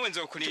ngene. Nawe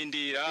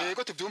nzokurindira.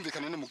 Yego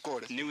tuvyumvikane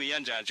n'umugore. Ni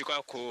wiyanjanje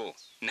kwako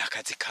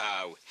nakazi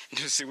kawe.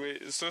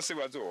 Ntusiwe sose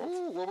bazo.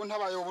 Wobo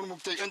ntabaye wobo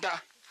umuvyeyi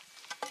enda.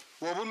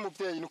 Wobo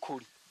umuvyeyi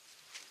n'ukuri.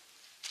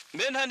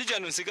 Mbe nta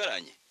ndijana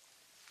usigaranye.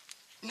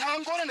 Nta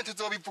ngorane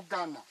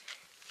tuzobivugana.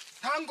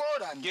 Nta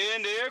ngorane.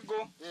 Ngende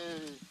yego.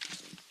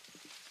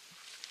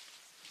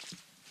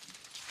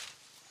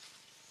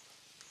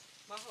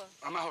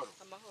 Amahoro.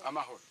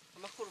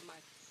 Amakuru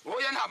mari.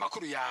 Oya nta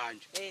makuru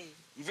yanje.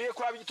 Mviye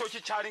kwa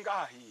bigitoki cyari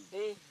ngaha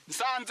hiye.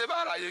 Nsanze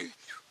baraye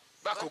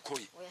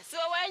bakokoye. Oya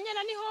siwe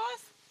wenyene ni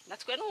hose.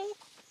 Natwe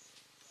nuko.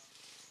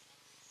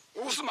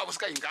 Ubusuma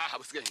busigaye ngaha.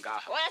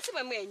 Oya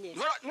siwe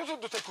mwenyene. Nuzo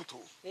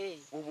dutekutu.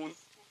 Ubu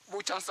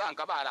buca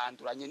nsanga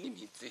baranduranye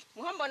n'imizi.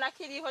 Muhambona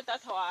kiriho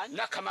data wanje.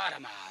 Nakamara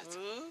amazi.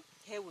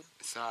 Hewe.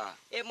 Sa.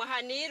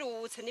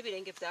 Muhanirutse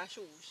n'ibirenge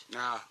byashushe.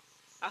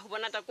 Aho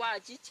ubona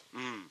ndagwajije.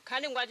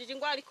 Kandi ngwajije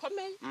ingwara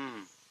ikomeye.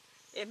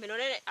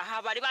 None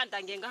aha bari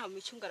bandangiye ngaha mu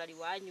micungarari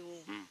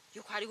wanyu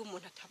yuko hariho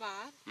umuntu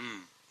atabara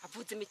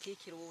avuze imiti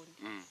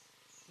y'ikirundi.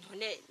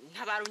 None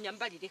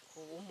ntabarunyambarire ko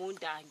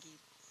umundangira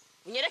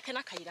unyereke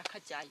n'akayira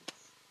kajayo.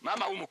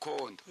 Mama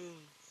w'umukondo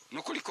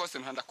nukuri kose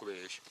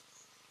ntandakubesha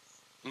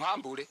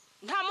mwambure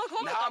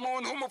nta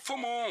muntu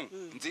w'umupfumu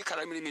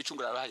nzikara muri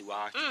micungarari bari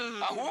wacu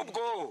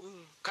ahubwo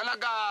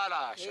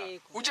kanagarasha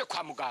uje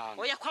kwa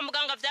muganga. Oya kwa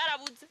muganga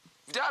vyarabuze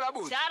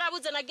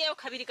nagiyeyo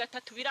kabiri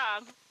gatatu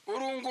biranga.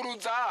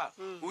 Urunguruza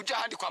uje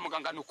handi kwa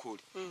muganga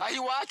nukuri ahi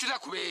wacu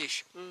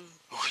zakubesha.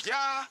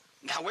 Oya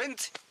ndawe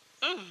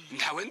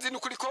nzi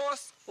nukuri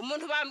kose.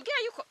 Umuntu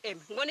bambwiye yuko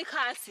ngo ni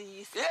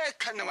kasisi.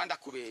 Kana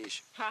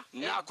wandakubesha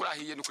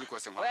nakurahiye nukuri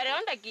kose nkwa. Oya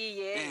rero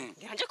ndagiye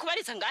ndanje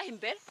kubariza ngaho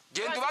imbere.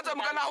 Genda ubaza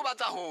mugana aho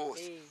baza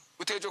hose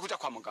uteje kuja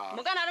kwa muganga.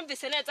 Mugana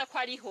narumvise neza ko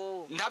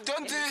ariho. Ntabyo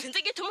nzi.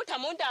 Sinzi gituma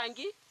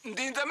utamundangi.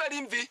 Ndinze meri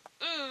imvi.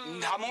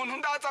 Nta muntu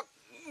ndaza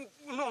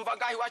numva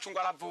ngaho iwacu ngo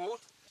aravura.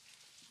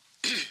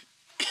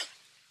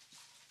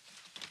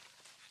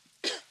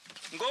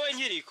 Ngowe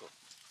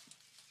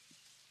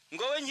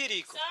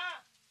nkiriko.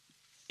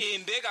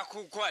 Imbega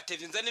kuko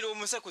atevye nzanira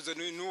umusekuzo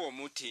n'uwo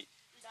muti.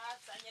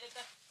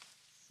 Ndazanyereka.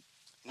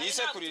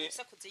 Nisekuri.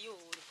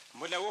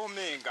 Mbona wo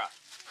menga.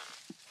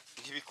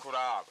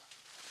 Ntibikuraba.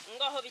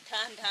 Ngaho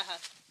bitandaha.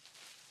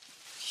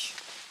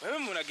 Wewe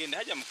munagenda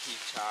hajya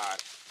mukicara.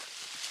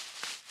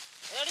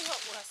 Rero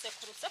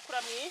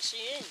urasekura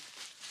mwinshi.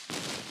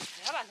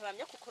 abantu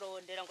bamye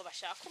kukurondera ngo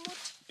bashaka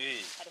umuti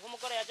hariho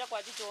umugore yaje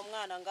gwajije uwo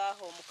mwana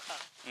ngaho muka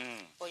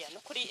oya no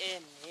kuri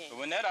emwe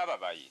ubona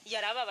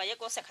yarababaye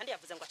gose kandi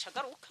yavuze ngo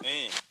acagaruka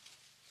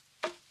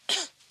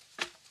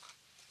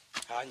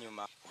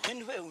hanyuma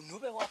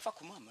ntube wapfa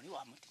kumuha muri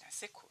wa muti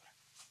nasekura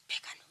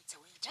beka ntuze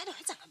we jana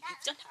heza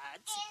nkamuvyo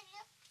ntazi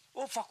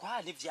upfa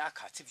kwa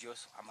n'ivyakatsi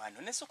vyose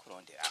amano nese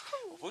kurondera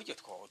uburyo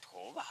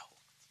twobaho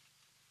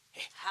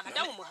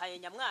hamada umuhaye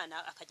nyamwana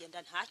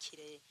akagenda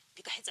ntakire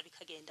bigaheza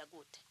bikagenda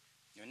gute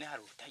none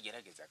hari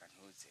utagerageza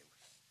kantuzewe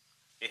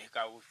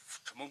ereka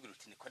ucumubwira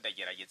uti niko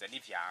ndagerageza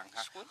n'ivyanka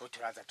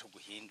uturaza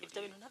tuguhindura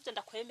ibyo bintu ntavyo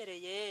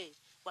ndakwemereye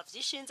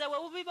wavyishinze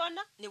wewe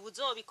ubibona ni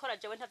uzobikora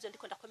jewe ntavyo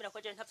ndiko ndakwemera ko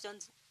jewe ntavyo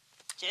nzi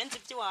jenzi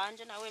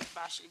iby'iwanje nawe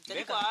bashi ibyo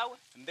ni kwawe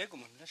mbega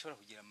umuntu ntashobora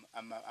kugira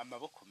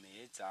amaboko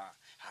meza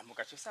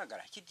hamugace usanga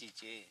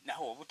arakijije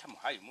naho wowe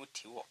utamuhaye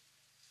umuti wo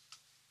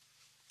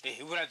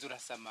uraza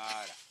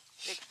urasamara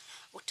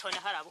utona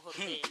harabuhoro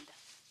ugenda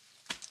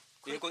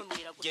yego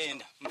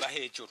genda mba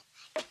hejuru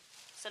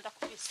senda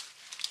kubisa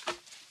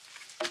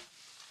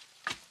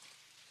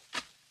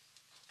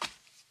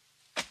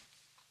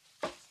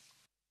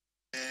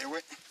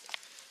ewe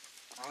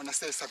aho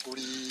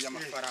nasesaguriye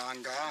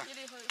amafaranga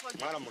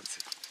mwaramutse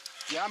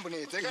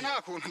yambuneze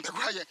nta kuntu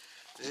ndagwaye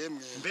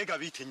emwe mbega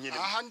bite nyine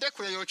aha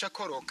ndekuye yoca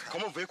koroka ko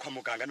muvuye kwa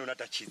muganga none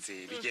adakize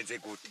bigenze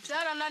gute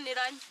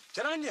byarananiranye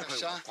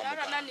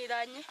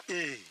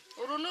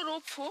uru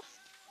n'urupfu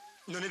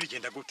none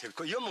bigenda gute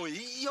ko iyo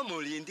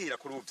murindira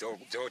kuri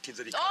ubu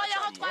byotinze oya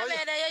aho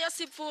twabereyeyo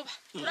si vuba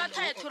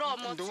turataye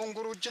turomotse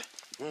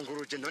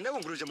ndunguruje none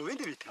wunguruje mu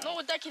bindi bitaro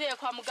n'ubudakiriye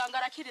kwa muganga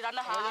arakirira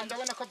n'ahandi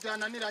ndabona ko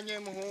byananiranye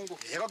muhungu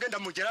yego genda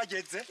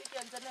mugerageze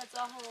bigenze neza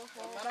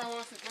bara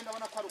hose genda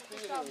bona ko ari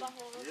ukwiriye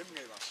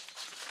yemwe ba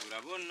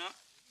urabona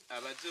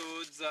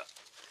abazoza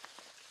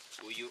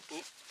uyu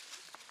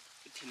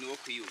uti nuwo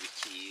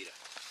kwiyubikira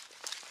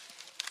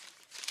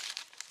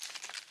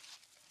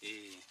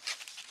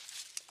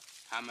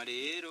hama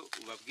rero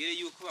ubabwire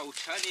yuko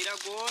bawucanira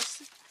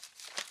gose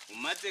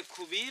umaze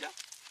kubira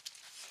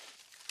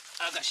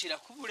agashira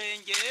ku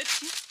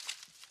burengeti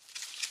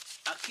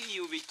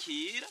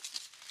akiyubikira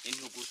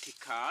intuguti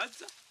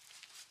kaza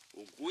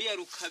uguya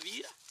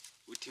rukabira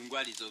uti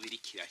ingwara izobiri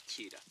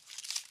kirakira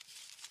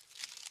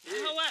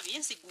aho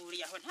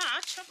wabinsiguriye aho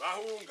ntaco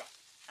bahunga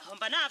aho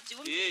mba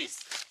navyumvise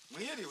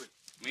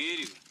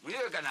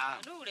mwiriwe gana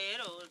n'ubu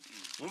rero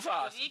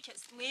muvasi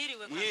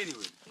mwiriwe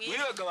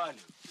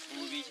gabane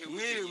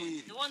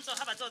mwiriwe niwo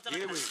nzoha bazoza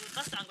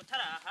basanga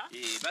utaraha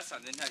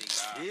basanze ntari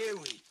ngaha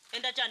yewe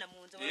enda jana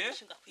mu nzu wowe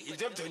ushinga kwigwa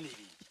ivyo byo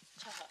niri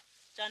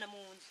jana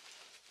mu nzu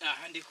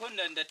aha ndiko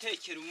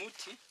ndatekera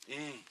umuti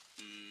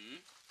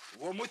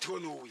uwo muti wo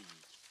nuwi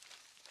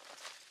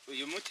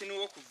uyu muti ni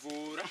uwo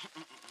kuvura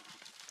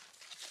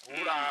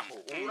uraho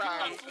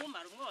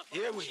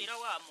yewe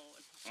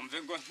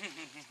umve ngo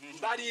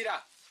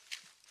mbarira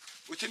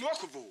uti ni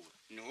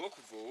uwo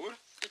kuvura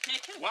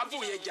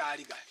wavuye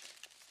ryari gari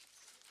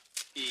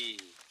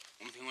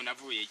umve ngo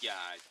navuye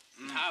ryari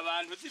nta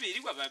bantu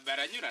zibirirwa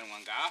baranyuranwa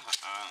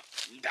ngaha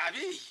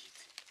ndabizi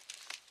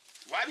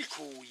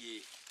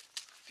wabikuye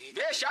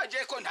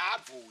beshaje ko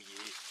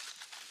ntavuye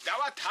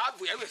dawa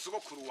atavuye we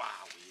sogokuru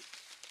wawe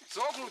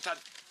sogokuru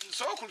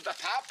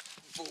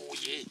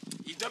atavuye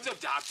ibyo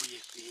byavuye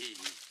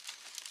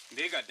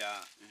mbega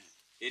da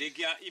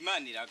erega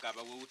imana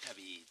iragaba wowe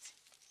utabizi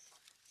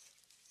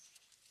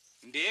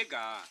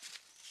mbega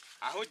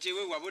aho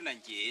jewe wabona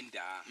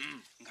ngenda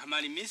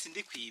nkamara iminsi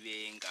ndi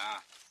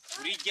kwibenga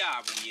kuri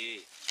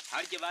ryabuye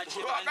harya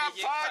baje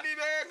bandeye kandi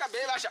benga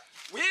bebasha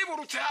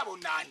wiburutse habo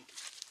nande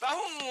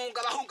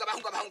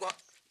bahunga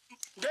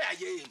ndeya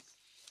yemwe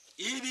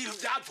ibintu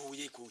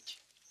byavuye kuki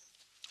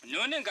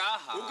none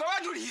ngaha ubwo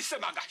bantu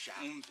urisema gasha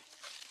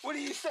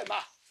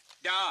urisema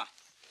da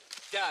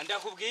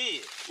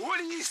ndakubwiye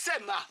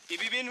urisema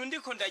ibi bintu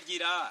ndiko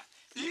ndagira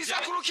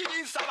isakuru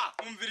kinisaba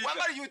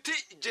wamari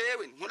yuti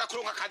jewe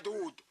nkunakuronka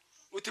kadudu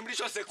uti muri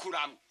cyose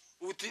kuramwe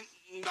uti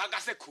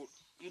ndagasekuru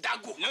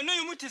ndagu none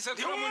uyu muti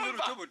sekuru mu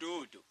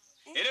n'urutubududu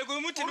erego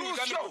uyu muti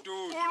n'ugana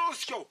bududu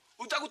urusyo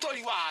utagutora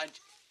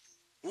iwanje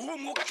uwo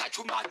mwuga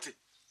tacumaze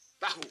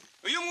bahu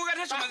uyu mwuga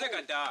tacumaze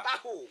gada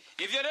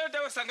ivyo rero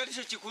dawe sanga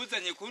arico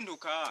kikuzanye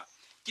kunduka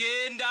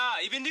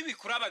genda ibi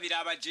ndibikuraba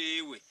biraba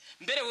jewe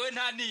mbere wewe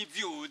nta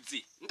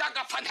nivyuzi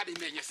ndagapfa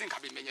ntabimenye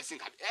sinkabimenye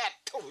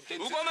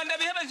ugoma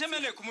ndabiheba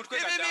njemene ku mutwe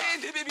gada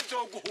ibindi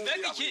bibizoguhura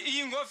mbega iki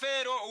iyi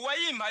ngofero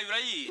uwayimpaye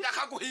urayizi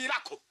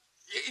ndakaguhirako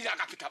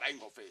iragapita bayi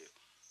ngofero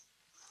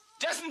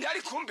jesi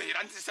ndari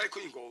kumbera nzise ariko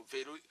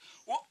ingofero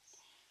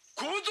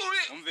kuzuri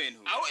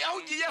aho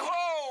ugiye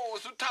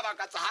hose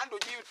utabagaza ahandi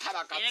ugiye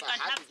utabagaza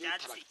ahandi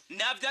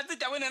ntabyazi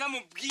dawe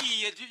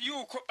naramubwiye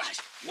yuko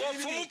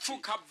wopfa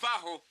umupfuka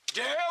vaho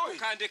jewe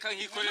kandeka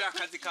nkikorera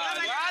akazi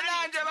kawe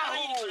bananje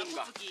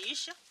bahunga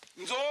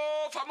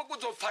nzopfa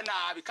mukuzopfa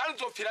nabi kandi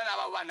uzopfira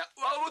n'aba bana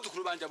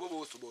abuzukuru banje abo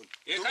bose ubona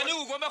eka ni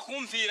ugomba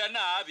kumvira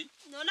nabi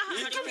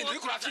ibyo bintu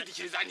uriko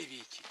uravyidikiriza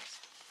n'ibiki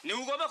ni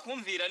ugomba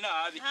kumvira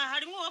nabi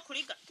harimwo wo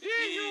kuriga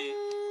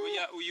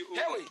oya uyu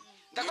yewe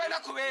ndakwenda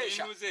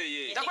kubesha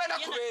ndakwenda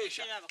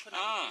kubesha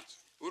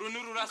uru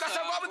nururasa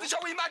ukasanga wabuze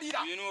ico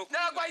wimarira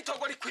nagwa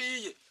itongo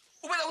rikwiye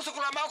ubeza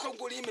gusukura amaboko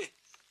ngo urime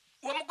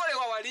uwo mugore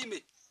wawe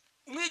arime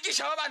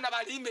umwigisha w'abana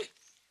barime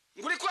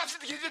nguri ko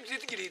afite ikindi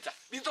byitigiriza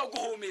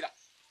bizoguhumira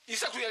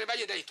isakuru yare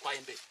bagenda yitwaye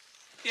imbere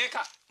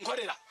eka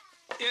nkorera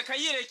eka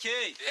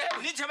yirekeye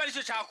nico bari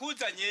cyo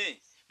cakuzanye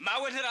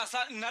mawe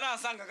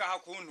ntarasanga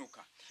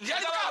gahakuntuka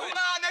ntiyari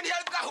bwahumana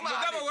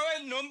mugabo wewe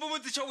nomba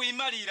ubuze ico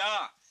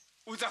wimarira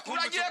uza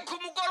kumbuza uragiye ku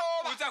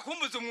mugoroba uza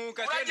kumbuza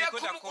umwuga uragiye ku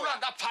mugoroba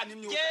ndapana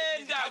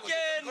imyuga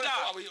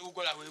genda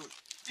ugora wewe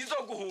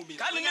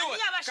izoguhumira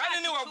kandi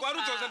ni wagwara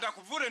uzoza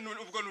ndakuvure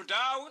ubwo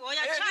nudawe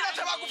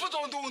ninataba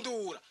kuvuza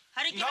ndundura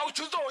nawe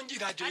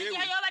ucuzongira jewe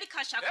hariya yoba ari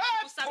kashaka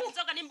gusaba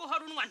inzoga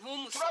nimbuhora unwa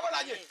ntumusa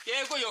turabonanye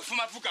yego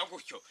yofuma avuga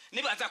gutyo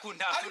nibaza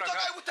kuntasura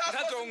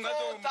ntazonga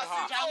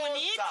jawe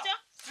nibyo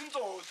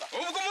sinzoza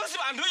ubwo umunsi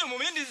bantuye mu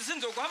bindi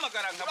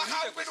sinzoguhamagara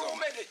nkabuze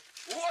gusoma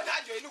uwo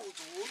ntangiye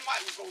n'ubuzu unwa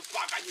ingo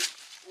uswaganye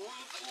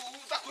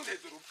uza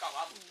kunteza urubwa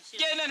wabo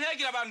genda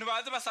ntegira abantu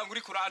baze basanga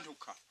uri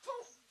kurantuka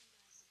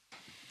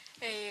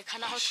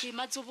kanaho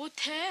twimaze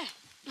ubute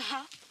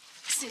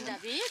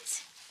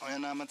sindabizi oya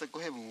namaze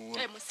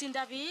guhebura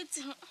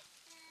musindabizi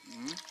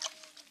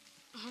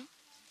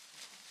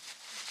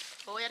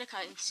oya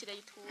reka nshire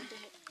yitunde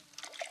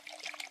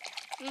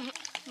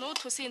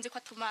nutusinzi ko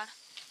atumara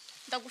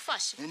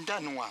ndagufashe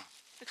ndanwa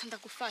reka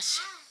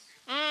ndagufashe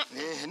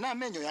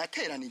namenyo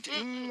yateranije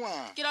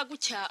inwa gira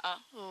gutya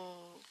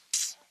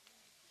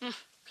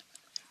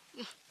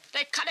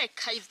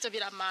reka ivyo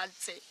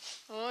biramaze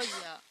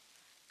oya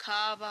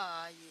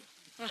kabaye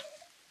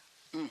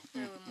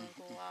ewe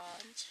mungu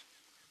wanje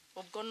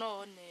ubwo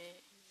none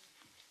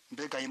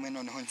mbega yimwe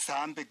noneho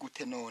nsambe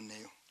gute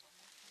noneyo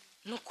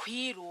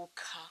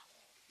nukwiruka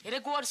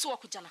erego wari suwa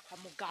kujana kwa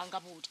muganga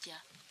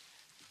burya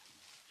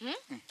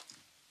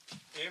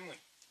emwe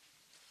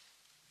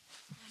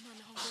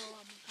noneho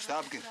ngo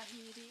sabwe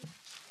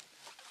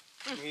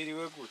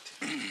mwiriwe gute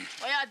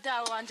oya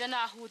dawe wanje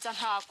nahuza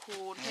nta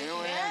kuntu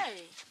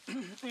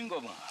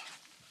ingoma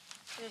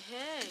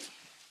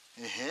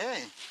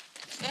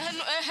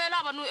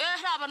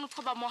raba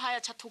nutwo bamuhaye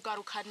aca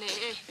tugarukane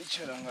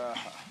icara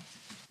ngaha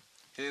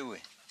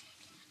ewe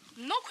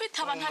no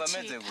kwitaba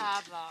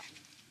ntacitaba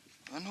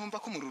ntumva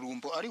ko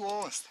umururumbo ari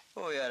wose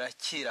oya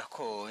arakira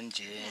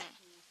konje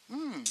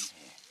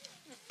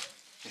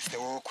ese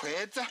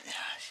wokweza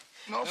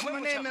nofuma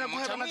nemera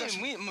guhera n'agashi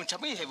muca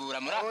mwihebura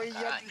muri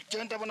oya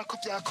je ndabona ko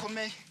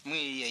byakomeye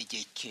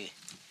mwiyegeke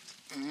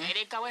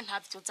erega we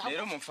ntavyo uza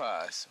rero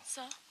mumfaso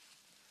sa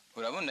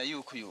urabona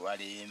yuko uyu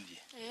waremvye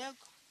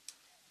yego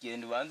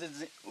genda ubanze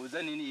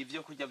uzanini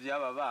ivyo kurya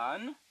vy'aba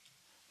bana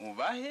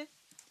ubahe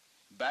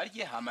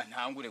barye hama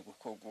ntangure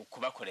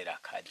kubakorera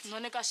akazi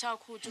none gashaka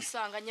kuja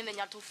usanga nyene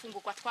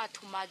nyatufungurwa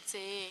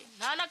twatumaze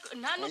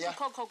nta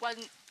n'udukokorwa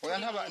oya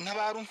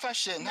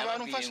ntabarumfashe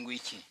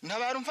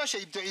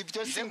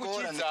ibyo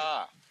singorane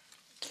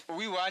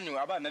uwiwanyu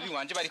abana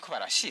biwanje bariko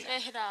barashira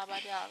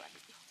raba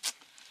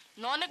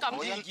none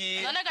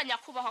ga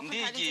nyakubaho ko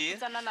ntari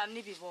kuzanana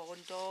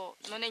n'ibibondo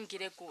none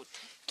ngire gute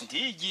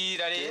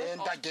ndigira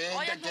rero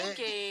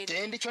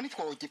genda ico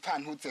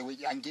nitwogipfantuze we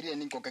yangirire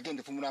n'ingoga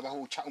gende fu muri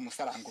abahuca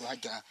umusaranguro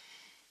hajya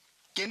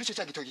genda ico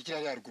cyagitoki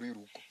kiri haruguru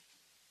y'urugo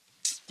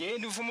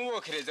genda ufu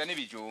mubokereza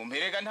n'ibijumba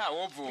erega nta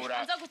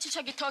wovura nza guca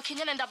ico gitoki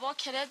nyene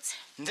ndabokereze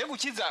nze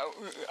gukiza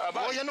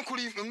oya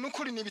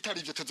nukuri n'ibitari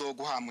ivyo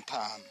tuzoguha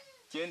mutama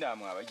genda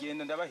mwaba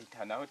genda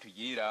ndabahitana aho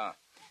tugira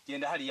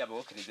genda hariya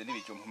abokereze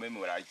n'ibijumba mwe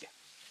murarya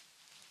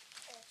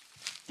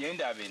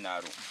genda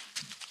abenaru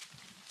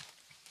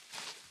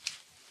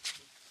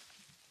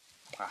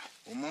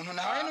umuntu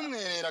nawe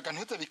n'umwereraga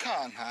ntuze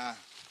bikanka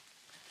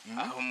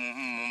aho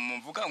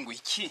muvuga ngo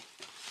iki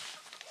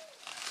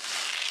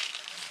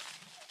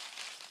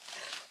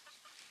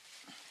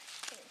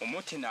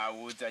umuti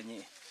nawuzanye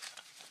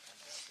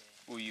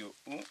uyu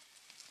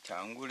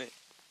cyangure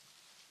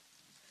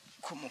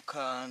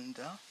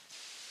kumukanda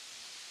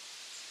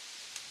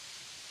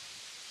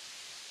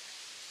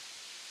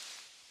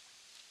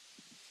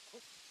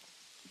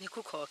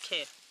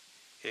nikukokera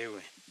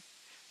ewe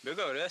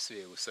mbega wari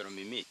yasubiye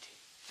gusoroma imiti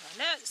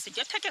none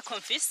siryo tegeko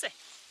mfise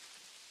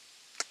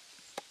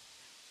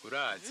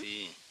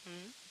urazi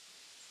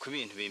ko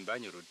ibintu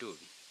bimbanye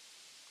urudubi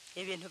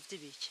ibintu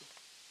vy'ibiki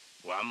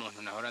wa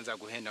muntu nahora nza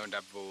guhenda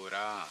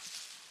ndavura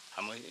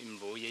hamwe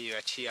imbuye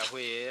yaciye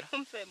ahwera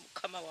umve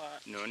mukama wawe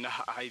none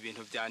aha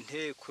ibintu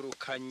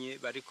byantekurukanye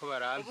bariko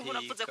barampiga ubu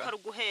uravuze ko ari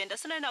uguhenda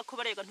sinari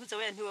nakubarega ntuze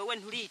we ntiwewe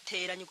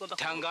nturiteranya ugomba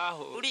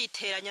tangaho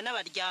uriteranya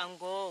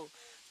n'abaryango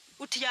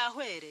uti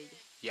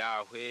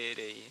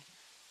yahwereye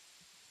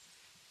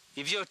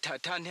ivyo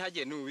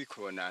ntihagire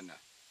n'ubikubonana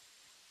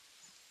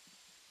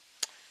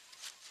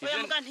oya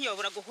mbwa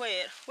ntiyobura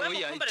guhwera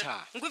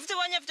ngo ivyo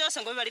ubonye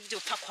byose ngo biba ari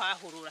vyupfa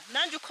kwahurura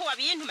nanje uko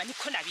wabintuma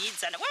niko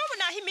nabizana wewe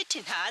naho imiti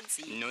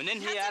ntazi none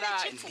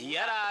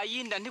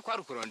ntiyarayinda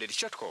ntikwari ukurondera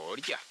ico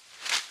tworya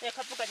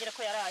reka vuga nyira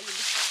ko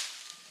yarayinda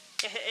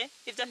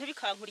ivyo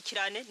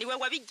ntibikankurikirane niwe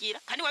wabigira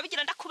kandi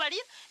wabigira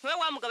ndakubarira niwe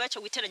wa mugabo yaco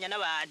witeranya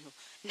n'abantu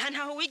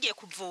ntaho wigiye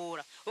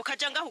kuvura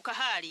ukaja ngaho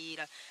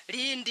ukaharira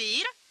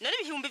rindira none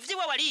ibihumbi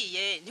vyiwe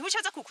wariye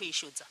ntibucaza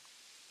kukwishuza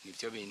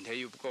nivyo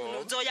binteye ubwoba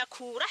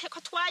uzoyakura he ko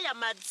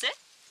twayamaze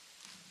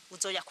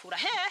uzoyakura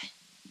hehe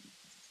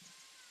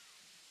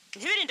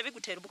ntibirinde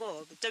bigutera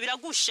ubwoba ivyo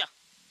biragusha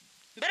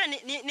mbere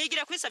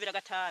nigire kwisabira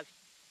gatabi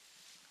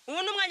ubu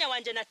n'umwanya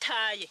wanje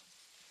nataye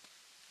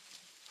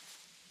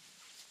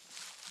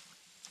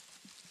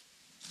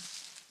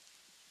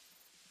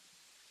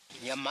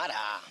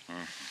nyamara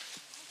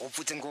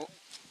uvuze ngo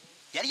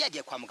yari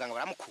yagiye kwa muganga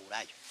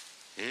baramukurayo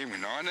Emwe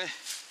none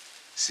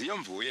siyo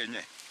mvuye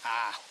nye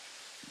aho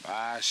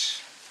basha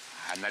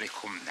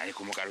nari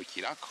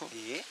kumugarukirako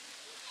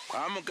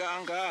kwa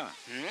muganga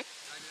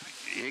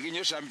yega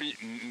inyoshambi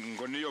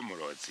ngo niyo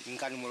murozi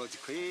ingana umurozi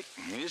kweri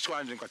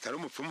mwishwanje ngo atari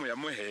umupfumu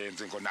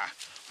yamuhenze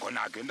ngo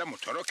nagenda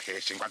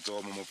mutorokeshe ngo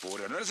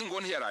azomumuvurira none si ngo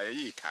ntiyaraye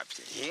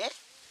yitavye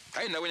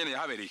kandi nawe nyene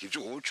yahabereye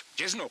ikijuju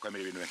je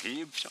sinokwemera ibintu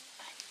nk'ivyo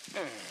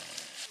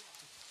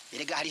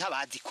erega hariho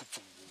abazi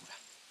kuvura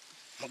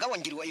mugabo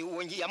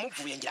wongi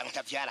yamuvuye ngira ngo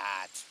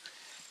ntavyarazi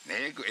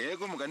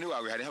ego umugani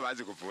wawe hariho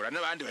abazi kuvura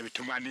n'abandi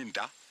babitumwa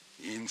n'inda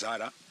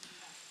inzara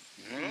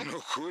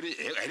nukuri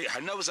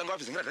hari nabo usanga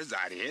bafise ingwara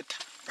za leta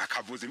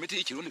bakavuza imiti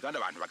y'ikirundi kandi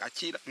abantu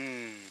bagakira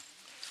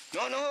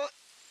noneho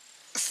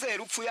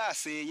serupfu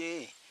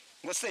yaseye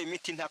ngo se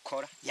imiti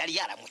ntakora yari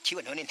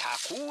yaramukiwe none nta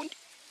kundi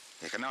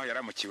reka naho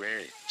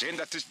yaramukiwe je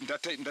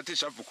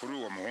ndatishavu kuri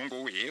uwo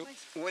muhungu wiwe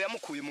uwo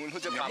yamukuye mu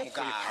ntuze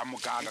kwa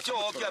muganga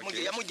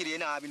yamugiriye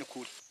nabi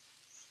nukuri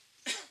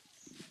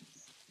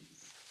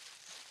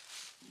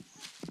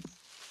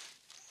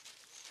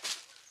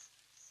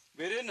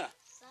Berena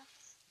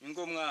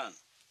ingo mwana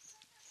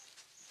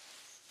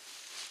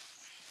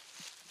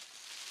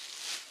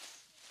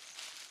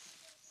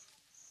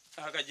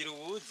hakagira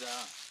ubuza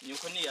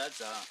nyuko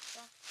niyaza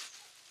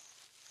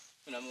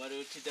unamwari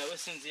uti dawe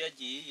sinzi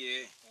yagiye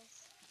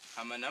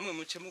hama namwe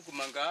muce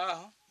muguma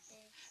ngaho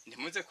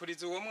ntimuze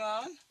kuriza uwo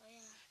mwana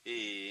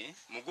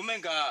mugume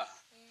ngaho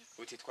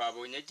uti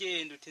twabonye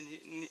agenda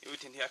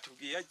uti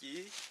ntiyatubwiye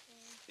agiye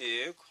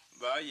yego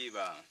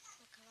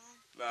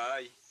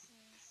bayi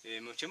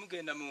muce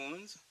mugenda mu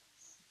nzu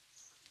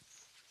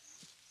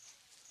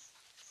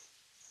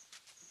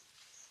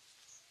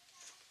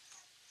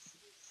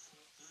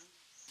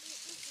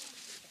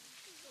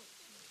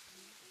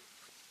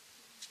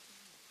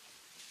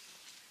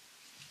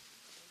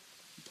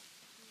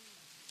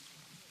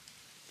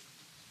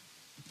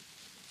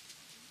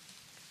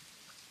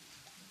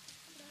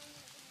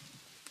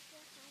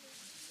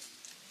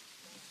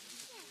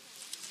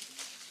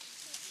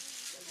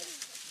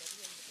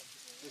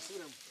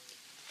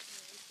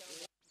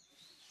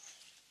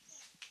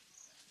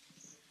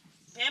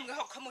Mwemwe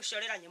ho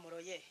kamushoreranye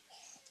muroye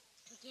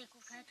tugiye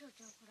kukaya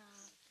tuje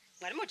kuraba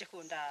mwari muje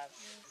kundaba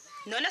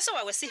none so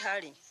wawe si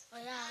hari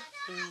oya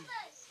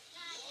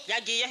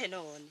yagiye he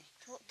none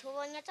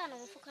tubonye cyane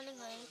umufuko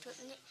n'inkoye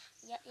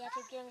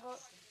yatubwiye ngo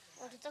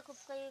utuze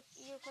kuvuga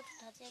yuko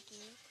tutazi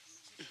yagiye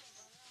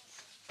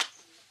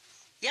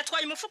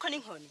yatwaye umufuko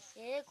n'inkoni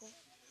yego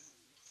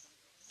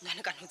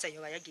none gantuze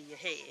yoba yagiye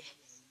hehe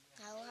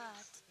ntawo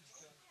hati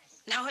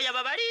naho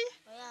yababariye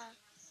oya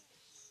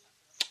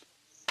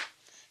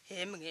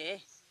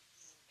Emwe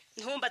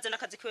ntumbaze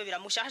nakazi kiwe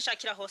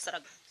biramushahashakira hose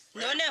araga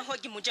none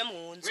hogi muje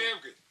mu nzu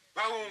webwe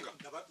bahunga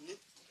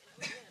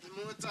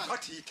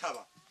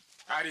batitaba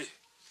ari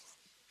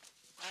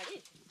si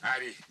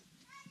hari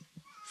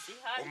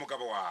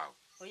umugabo wawe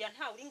oya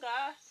nta uri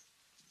ngaha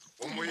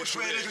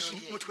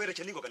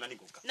mutwereke n'ingoga na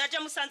n'ingoga naje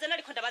musanze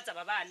nariko ndabaza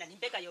ababana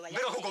ntimbega yoba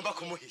mbega ko ugomba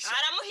kumuhisha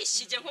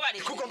aramuhishije nk'ubari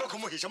ko ugomba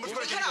kumuhisha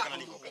mutwereke n'ingoga na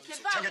n'ingoga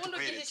cyangwa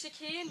tukwereke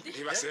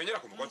ntibasenyera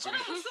ku mugozi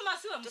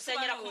umwe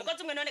dusenyera ku mugozi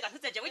umwe none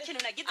gantuze jewe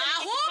ikintu nagize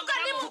ahubwo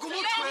ni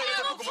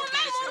mutwereke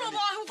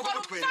ubwo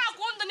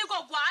rufagundo niko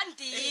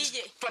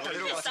rwandiye fata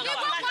rero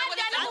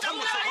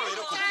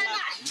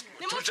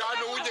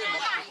tujana uwugeni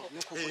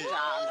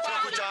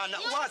turakujana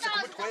uwaze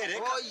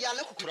kumutwereka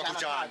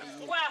turakujana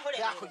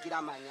yakugira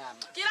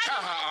amanyama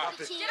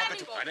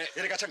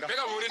erega canga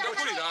mbega burinde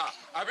kurira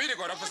abiri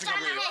gora fusi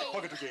nkamwe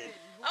hoge tugende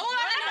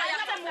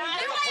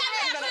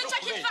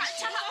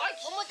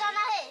umutana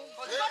he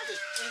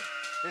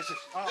ese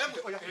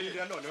oya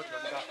kurira none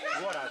turavuga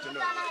waraje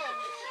none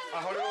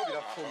aho rero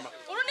birapfuma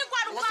uru ni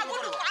kwa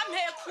rwaguru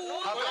ampeku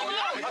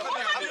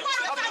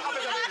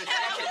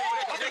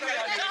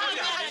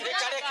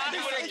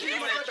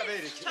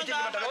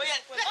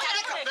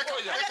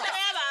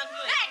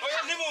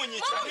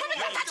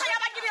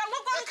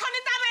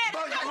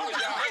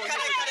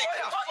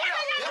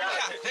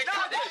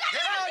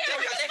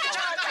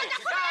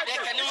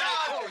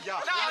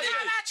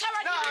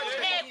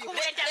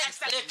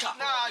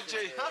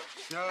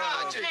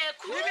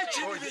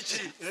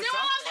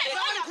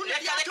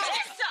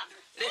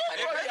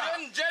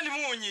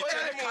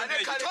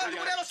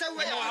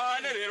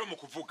muhane rero mu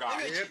kuvuga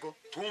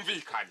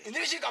tumvikane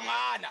nibishiga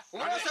mwana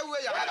umwose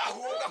wiwe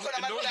yabahuga ko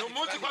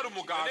numuzi ko ari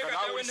umuganga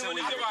nawe se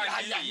wize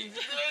bagiye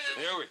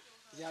yewe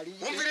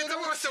umviriza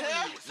bose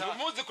wiwe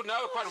numuzi ko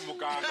nawe kwari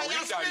umuganga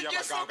windariye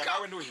abaganga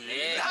nawe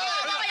ntuhiye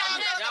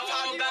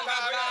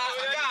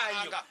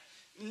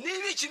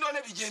nibi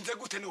kinone bigenze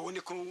gute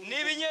none ko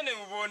nibi nyene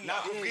ubona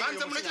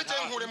banze mureke je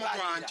nkure mu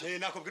kwanje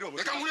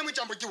reka nkure mu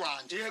ijambo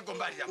ry'iwanje yego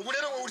mbarira ubu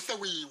rero wowe urse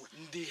wiwe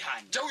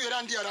ndihanye je uyo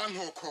randi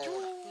yarankokora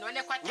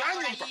none ko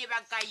atakora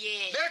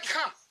yibagaye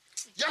reka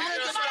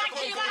yamenze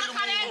barakumvurira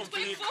umuntu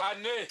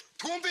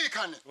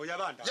twumvikane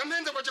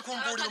yamenze baje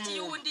kumvurira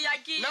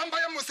umuntu namba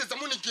yamuseza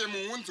munigiye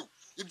mu nzu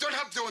ibyo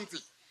ntavyo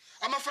nzi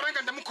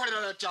amafaranga ndamukorera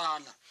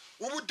arajana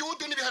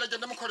ubududu n'ibiharage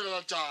ndamukorera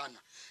arajana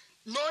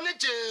none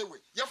jewe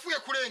yafuye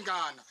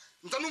kurengana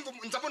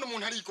nzabona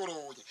umuntu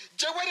arigoroye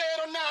jewe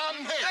rero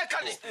nampe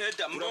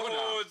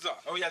muroza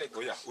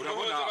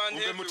urabona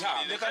umbe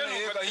mutamba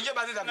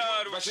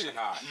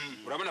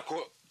urabona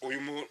ko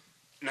uyu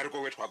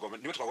narwo we twagomba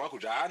niwe twagomba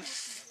kujana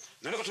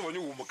none ko tubonye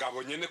uwo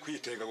mugabo nyene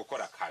kwitenga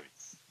gukora kabi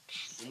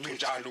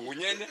tujana ubu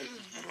nyene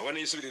urabona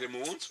yisubirire mu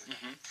nzu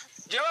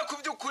jewe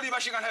kuvyukuri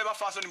bashinga ntabe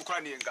bafaso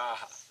nimukoraniye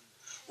ngaha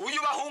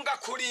uyu bahunga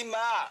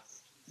kurima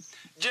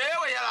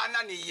jewe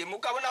yarananiye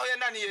mugabo naho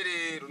yananiye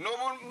rero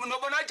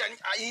nobona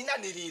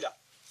inanirira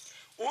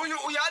uyu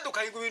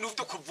uyaduka ibintu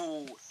byo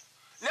kuvura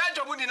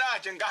nejo bundi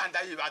naje ngaha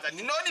ndayibaza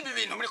ni none ibi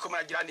bintu muri ko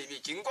muragira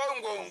nibiki ngo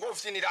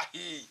ufinira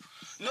hi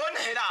none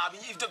herabi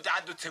ivyo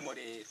byadutsemo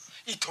rero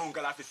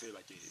itonga rafise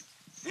bageze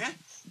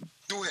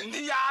duhe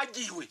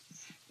ntiyagiwe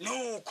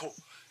nuko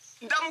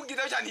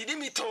ndamubwira cyane iri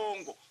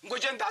mitongo ngo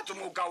je ndaza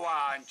umwuga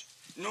wanje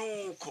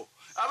nuko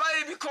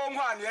abaye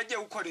bikonkwano yagiye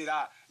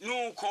gukorera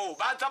nuko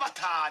baza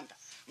batanda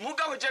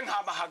mugabo je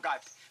nkaba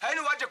hagati hari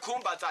waje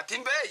kumbaza ati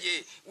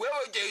mbeye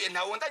wewe geye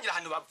ntawo ndagira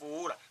hano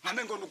bavura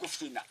nkame ngo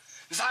nugufina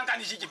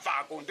nsanganije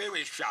igivago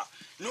mbewe sha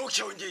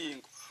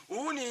nucyongingo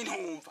ubu ni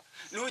intumva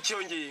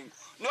nucyongingo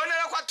none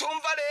rako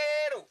atumva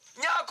rero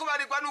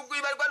nyakubarirwa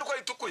n'ugwibarirwa nuko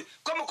ritukuye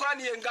ko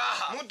mukoraniye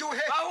ngaha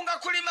bahunga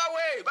kurima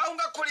we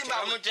bahunga kurima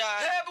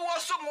hebu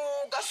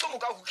wosumuga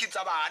sumuga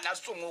kukiza abana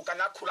sumuga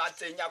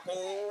nakuratse nyako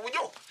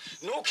uyo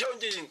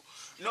nucyongingo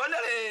none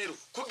rero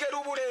kugera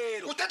ubu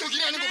rero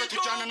utatugirira ningo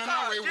batujana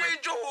nawe we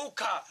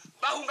jijuka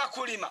bahunga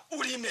kurima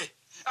urime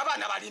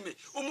abana barime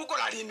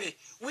umugore arime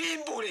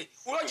wimbure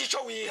uronje ico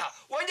wiha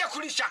wonje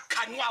kurisha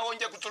kanwa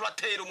wonje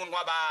kuturatera umuntu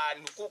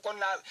w'abantu kuko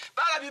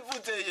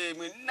barabivuze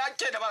yemwe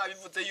nakenda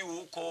barabivuze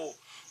yuko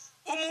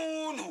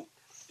umuntu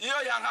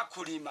iyo yanka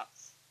kurima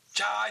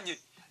cyanye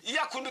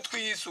iyo akunda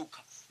twisuka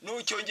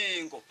nucyo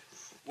ngingo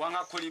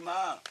wanka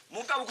kurima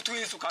mugabo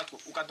kutwisuka two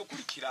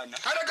ukadukurikirana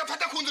harega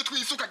pata kunze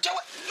twisuka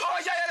jewe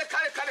oya yere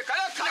kare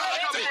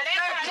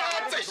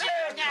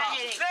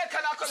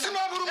reka nako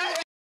simaburu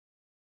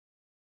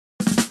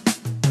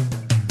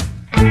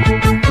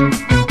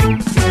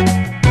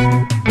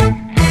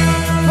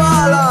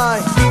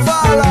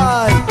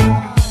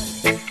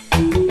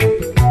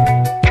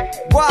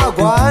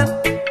Wagwan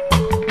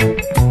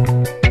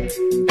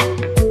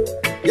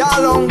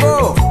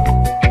Yalongo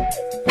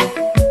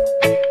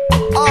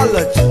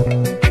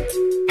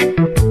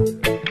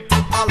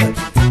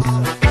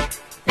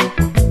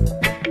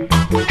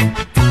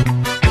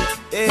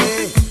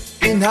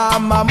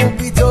intama mu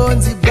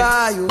bwitonzi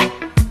bwayo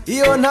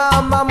iyo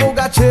ntama mu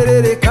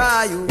gacerere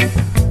kayo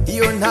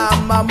iyo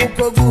ntama mu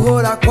ko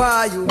guhora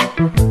kwayo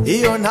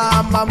iyo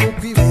ntama mu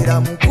kwibera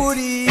mu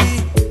kuri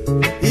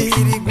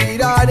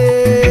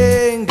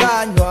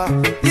irigwirarenganywa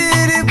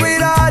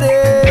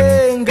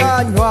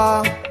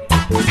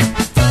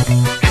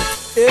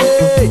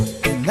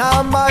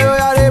intama yo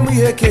yaremwe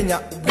ihekenya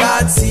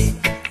ubwatsi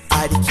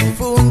ariko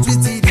imfunzwe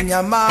ziri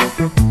inyama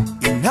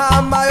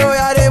intama yo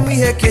yaremwe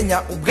ihekenya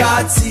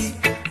ubwatsi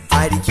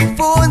ariko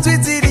imfunzwe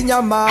ziri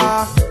inyama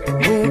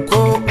nuko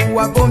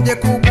uwagombye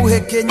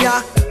kuguhekenya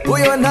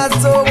uyo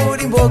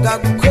ntazobura imboga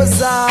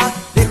gukoza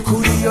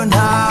rekura iyo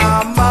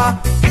ntama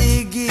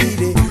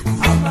igire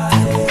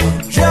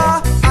amarenja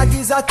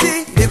agize ati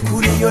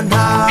rekura iyo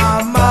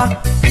ntama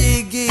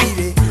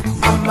igire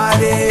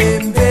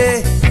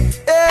amarembe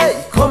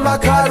koma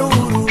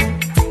karuru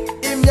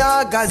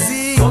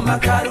imyagazi koma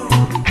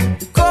karuru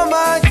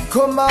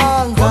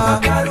komanga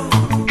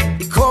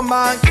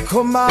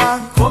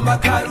koma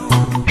karuru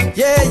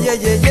yeah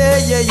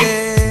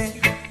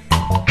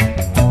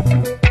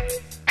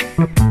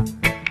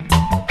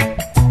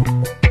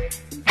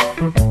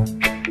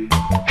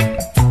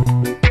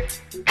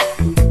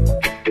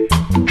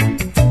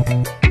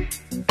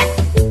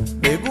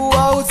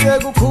beguwa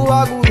utegu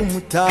kuwagura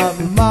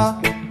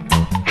umutama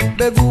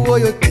beguwo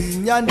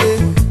yotinyande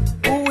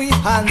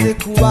uwihanze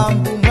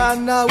kubamba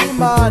umwana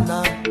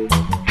w'Imana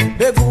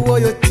beguwo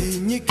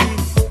yotinyiki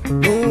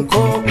nuko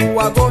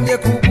uwagombye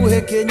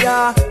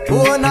kuguhekenya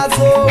uwo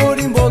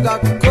ntazobura imboga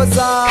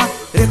gukoza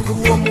reka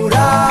uwo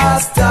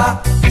murasta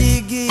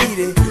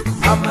yigire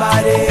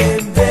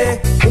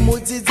amarembe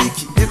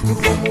umuziziki reka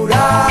uwo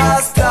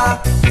murasta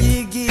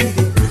yigire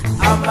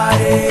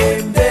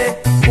amarembe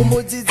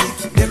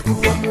umuziziki reka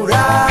uwo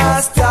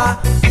murasta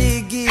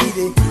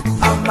yigire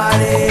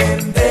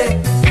amarembe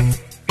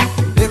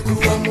reka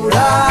uwo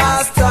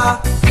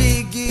murasta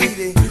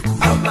yigire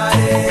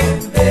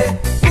amarembe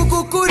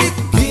ukukuri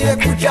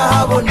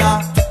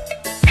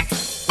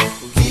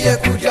giye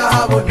kuja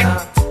habona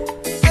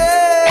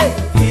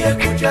giye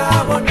kuja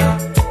habona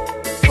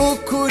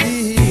ukuri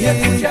giye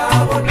kuja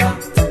habona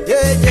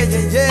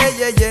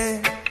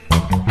yeah.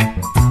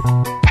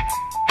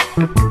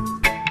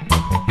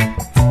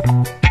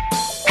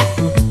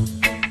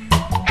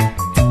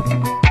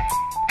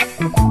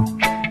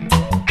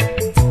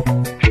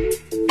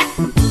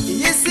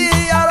 Iyisi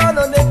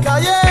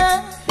yarononekaye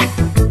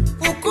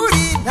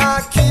ukuri nta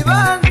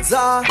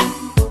kibanza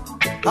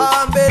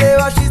hambere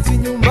bashitse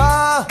inyuma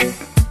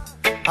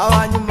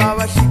abanyuma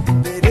bashika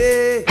imbere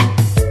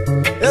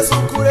Yesu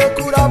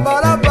kurekura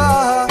baraba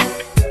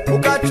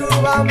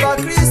ukacubamba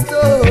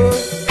Kristo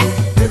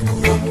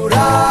rekura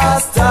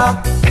murasta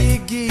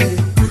igire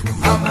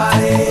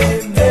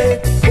amarembe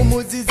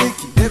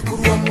umuziziki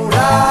rekura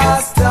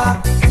murasta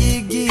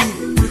igire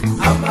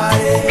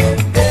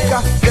amarembe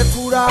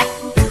rekura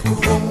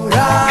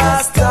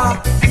murasta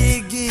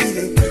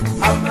igire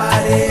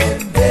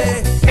amarembe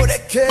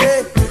mureke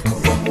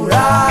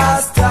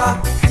murasta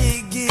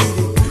igire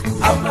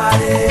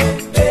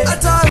amarembe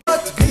atanga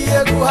tugiye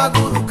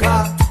guhaguruka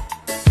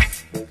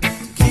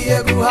tugiye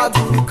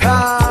guhaguruka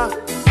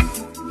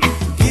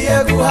tugiye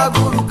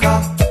guhaguruka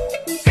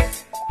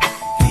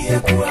tugiye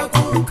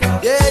guhaguruka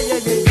yeah.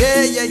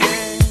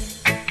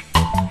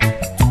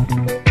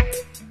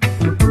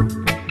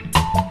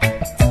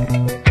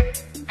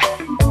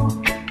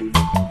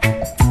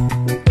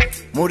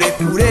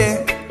 Murekure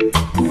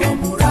uwo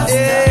murasta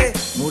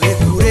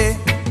murekure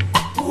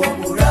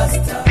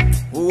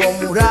uwo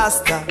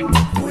murasta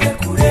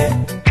murekure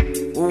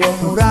uwo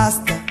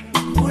murasta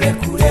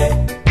murekure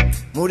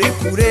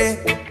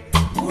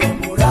uwo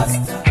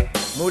murasta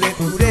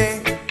murekure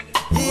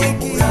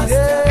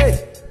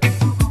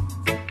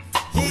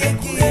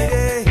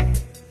yigire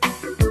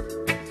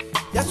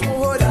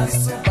yasmuhora